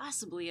that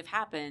possibly have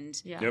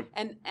happened? Yeah. Yep.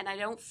 And I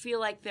don't feel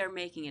like they're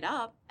making it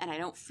up, and I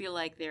don't feel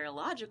like they're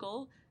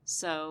illogical.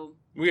 So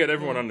We had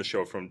everyone on the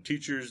show, from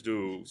teachers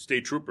to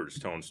state troopers,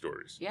 telling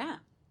stories. yeah,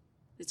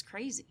 it's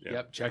crazy. Yeah.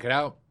 Yep, check it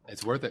out.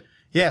 It's worth it.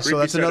 Yeah, so Creepy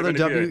that's Side of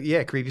another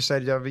NEPA. Creepy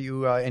Side of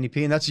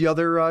WNEP, and that's the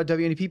other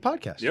WNEP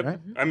podcast, Yep. right?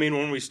 I mean,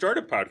 when we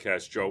started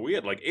podcast, Joe, we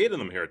had like 8 of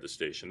them here at the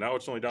station. Now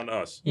it's only down to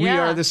us. We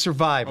Yeah. are the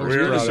survivors,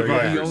 We're the brother.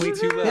 survivors. Yeah. The only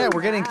two left. Yeah,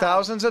 we're getting Wow.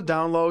 thousands of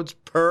downloads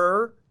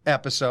per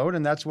episode,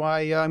 and that's why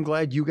I'm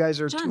glad you guys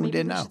are John, tuned maybe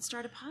in we now. should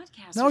start a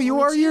podcast. No, There's you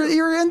only are. two.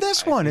 You're in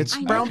this one. It's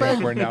I brown know.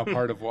 bag. We're now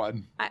part of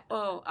one.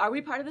 Are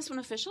we part of this one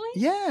officially?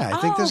 Yeah, I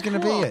think there's going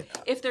to cool. be it.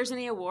 If there's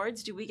any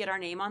awards, do we get our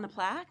name on the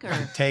plaque? Or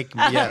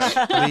Yes,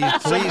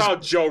 please. Somehow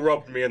Joe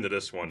roped me into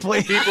this one.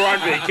 Please. People are on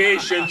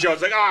vacation.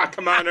 Joe's like,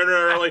 come on in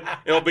early.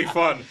 It'll be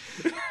fun.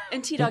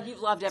 and T-Dog, you've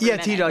loved every Yeah,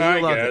 minute. T-Dog, I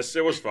you loved it. guess.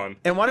 It was fun.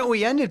 And why don't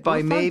we end it by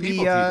We're fun maybe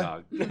people,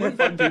 T-Dog. We're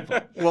fun people.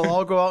 we'll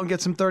all go out and get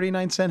some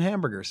 39-cent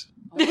hamburgers.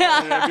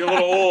 Yeah, if you're a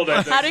little old,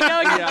 I How'd think. it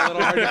go? Yeah, a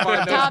little hard to find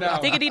those now.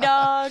 Top diggity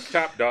dog.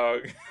 Top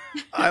dog.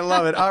 I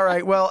love it. All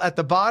right. Well, at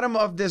the bottom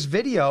of this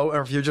video,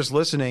 or if you're just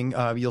listening,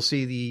 you'll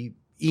see the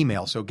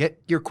email. So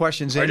get your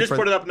questions in. I just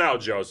put it up now,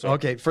 Joe. So.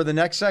 Okay. For the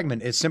next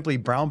segment, it's simply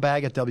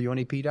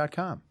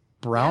brownbag@WNEP.com.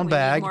 Yeah, we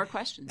Brownbag need more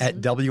questions.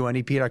 at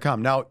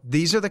WNEP.com. Now,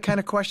 these are the kind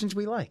of questions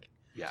we like.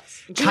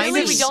 Yes.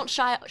 Clearly, of we s- don't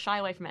shy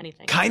away from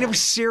anything. Kind of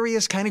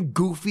serious, kind of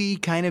goofy,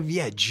 kind of,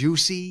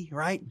 juicy,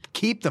 right?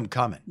 Keep them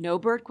coming. No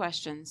bird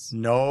questions.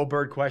 No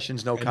bird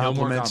questions, no And no more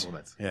compliments.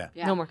 compliments. Yeah.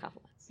 Yeah. No more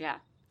compliments. Yeah.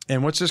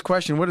 And what's this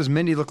question? What does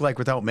Mindy look like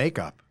without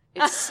makeup?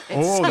 It's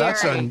Oh,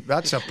 scary.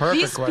 that's a perfect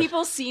These question.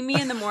 people see me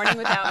in the morning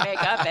without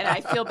makeup, and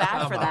I feel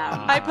bad for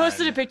them. I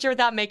posted a picture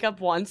without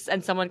makeup once,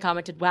 and someone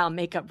commented, "Wow,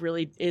 makeup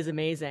really is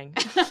amazing."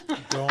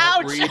 Don't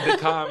Ouch. read the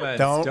comments.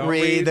 Don't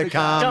read the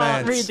comments.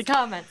 Don't read the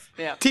comments.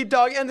 Yeah.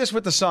 T-Dog, end this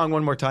with the song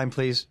one more time,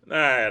 please. I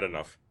had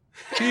enough.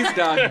 She's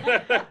done.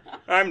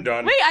 I'm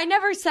done. Wait, I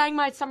never sang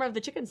my Summer of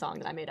the Chicken song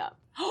that I made up.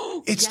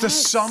 It's the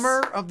summer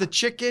of the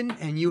chicken,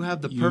 and you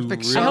have the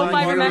perfect really song. I hope I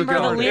Here we remember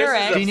go. the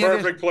lyrics. This Do is you a need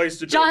perfect place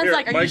to do John's Here,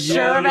 like, are you Mike, sure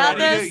Joe, about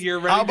ready? this? You're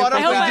ready How about to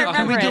I hope I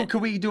can we remember it. can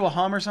we do a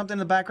hum or something in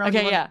the background?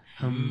 Okay, yeah.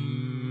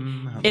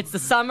 It's the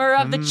summer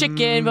of the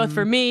chicken, both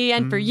for me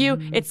and for you.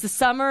 It's the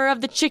summer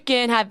of the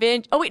chicken,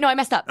 haven't... Oh, wait, no, I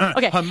messed up.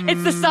 Okay.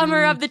 It's the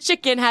summer of the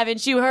chicken,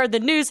 haven't you heard the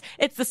news?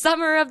 It's the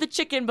summer of the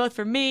chicken, both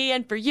for me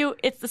and for you.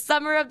 It's the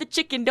summer of the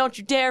chicken, don't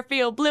you dare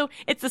feel blue.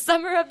 It's the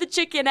summer of the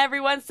chicken,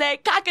 everyone say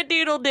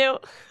cock-a-doodle-doo.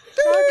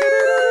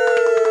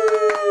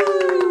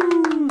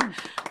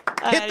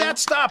 Hit that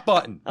stop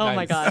button. Oh,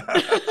 my Nice.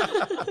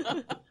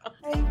 God.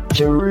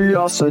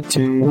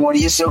 Curiosity. What are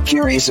you so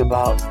curious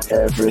about?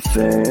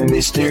 Everything,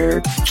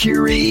 Mr.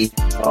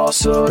 Curiosity.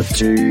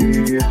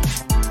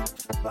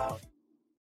 About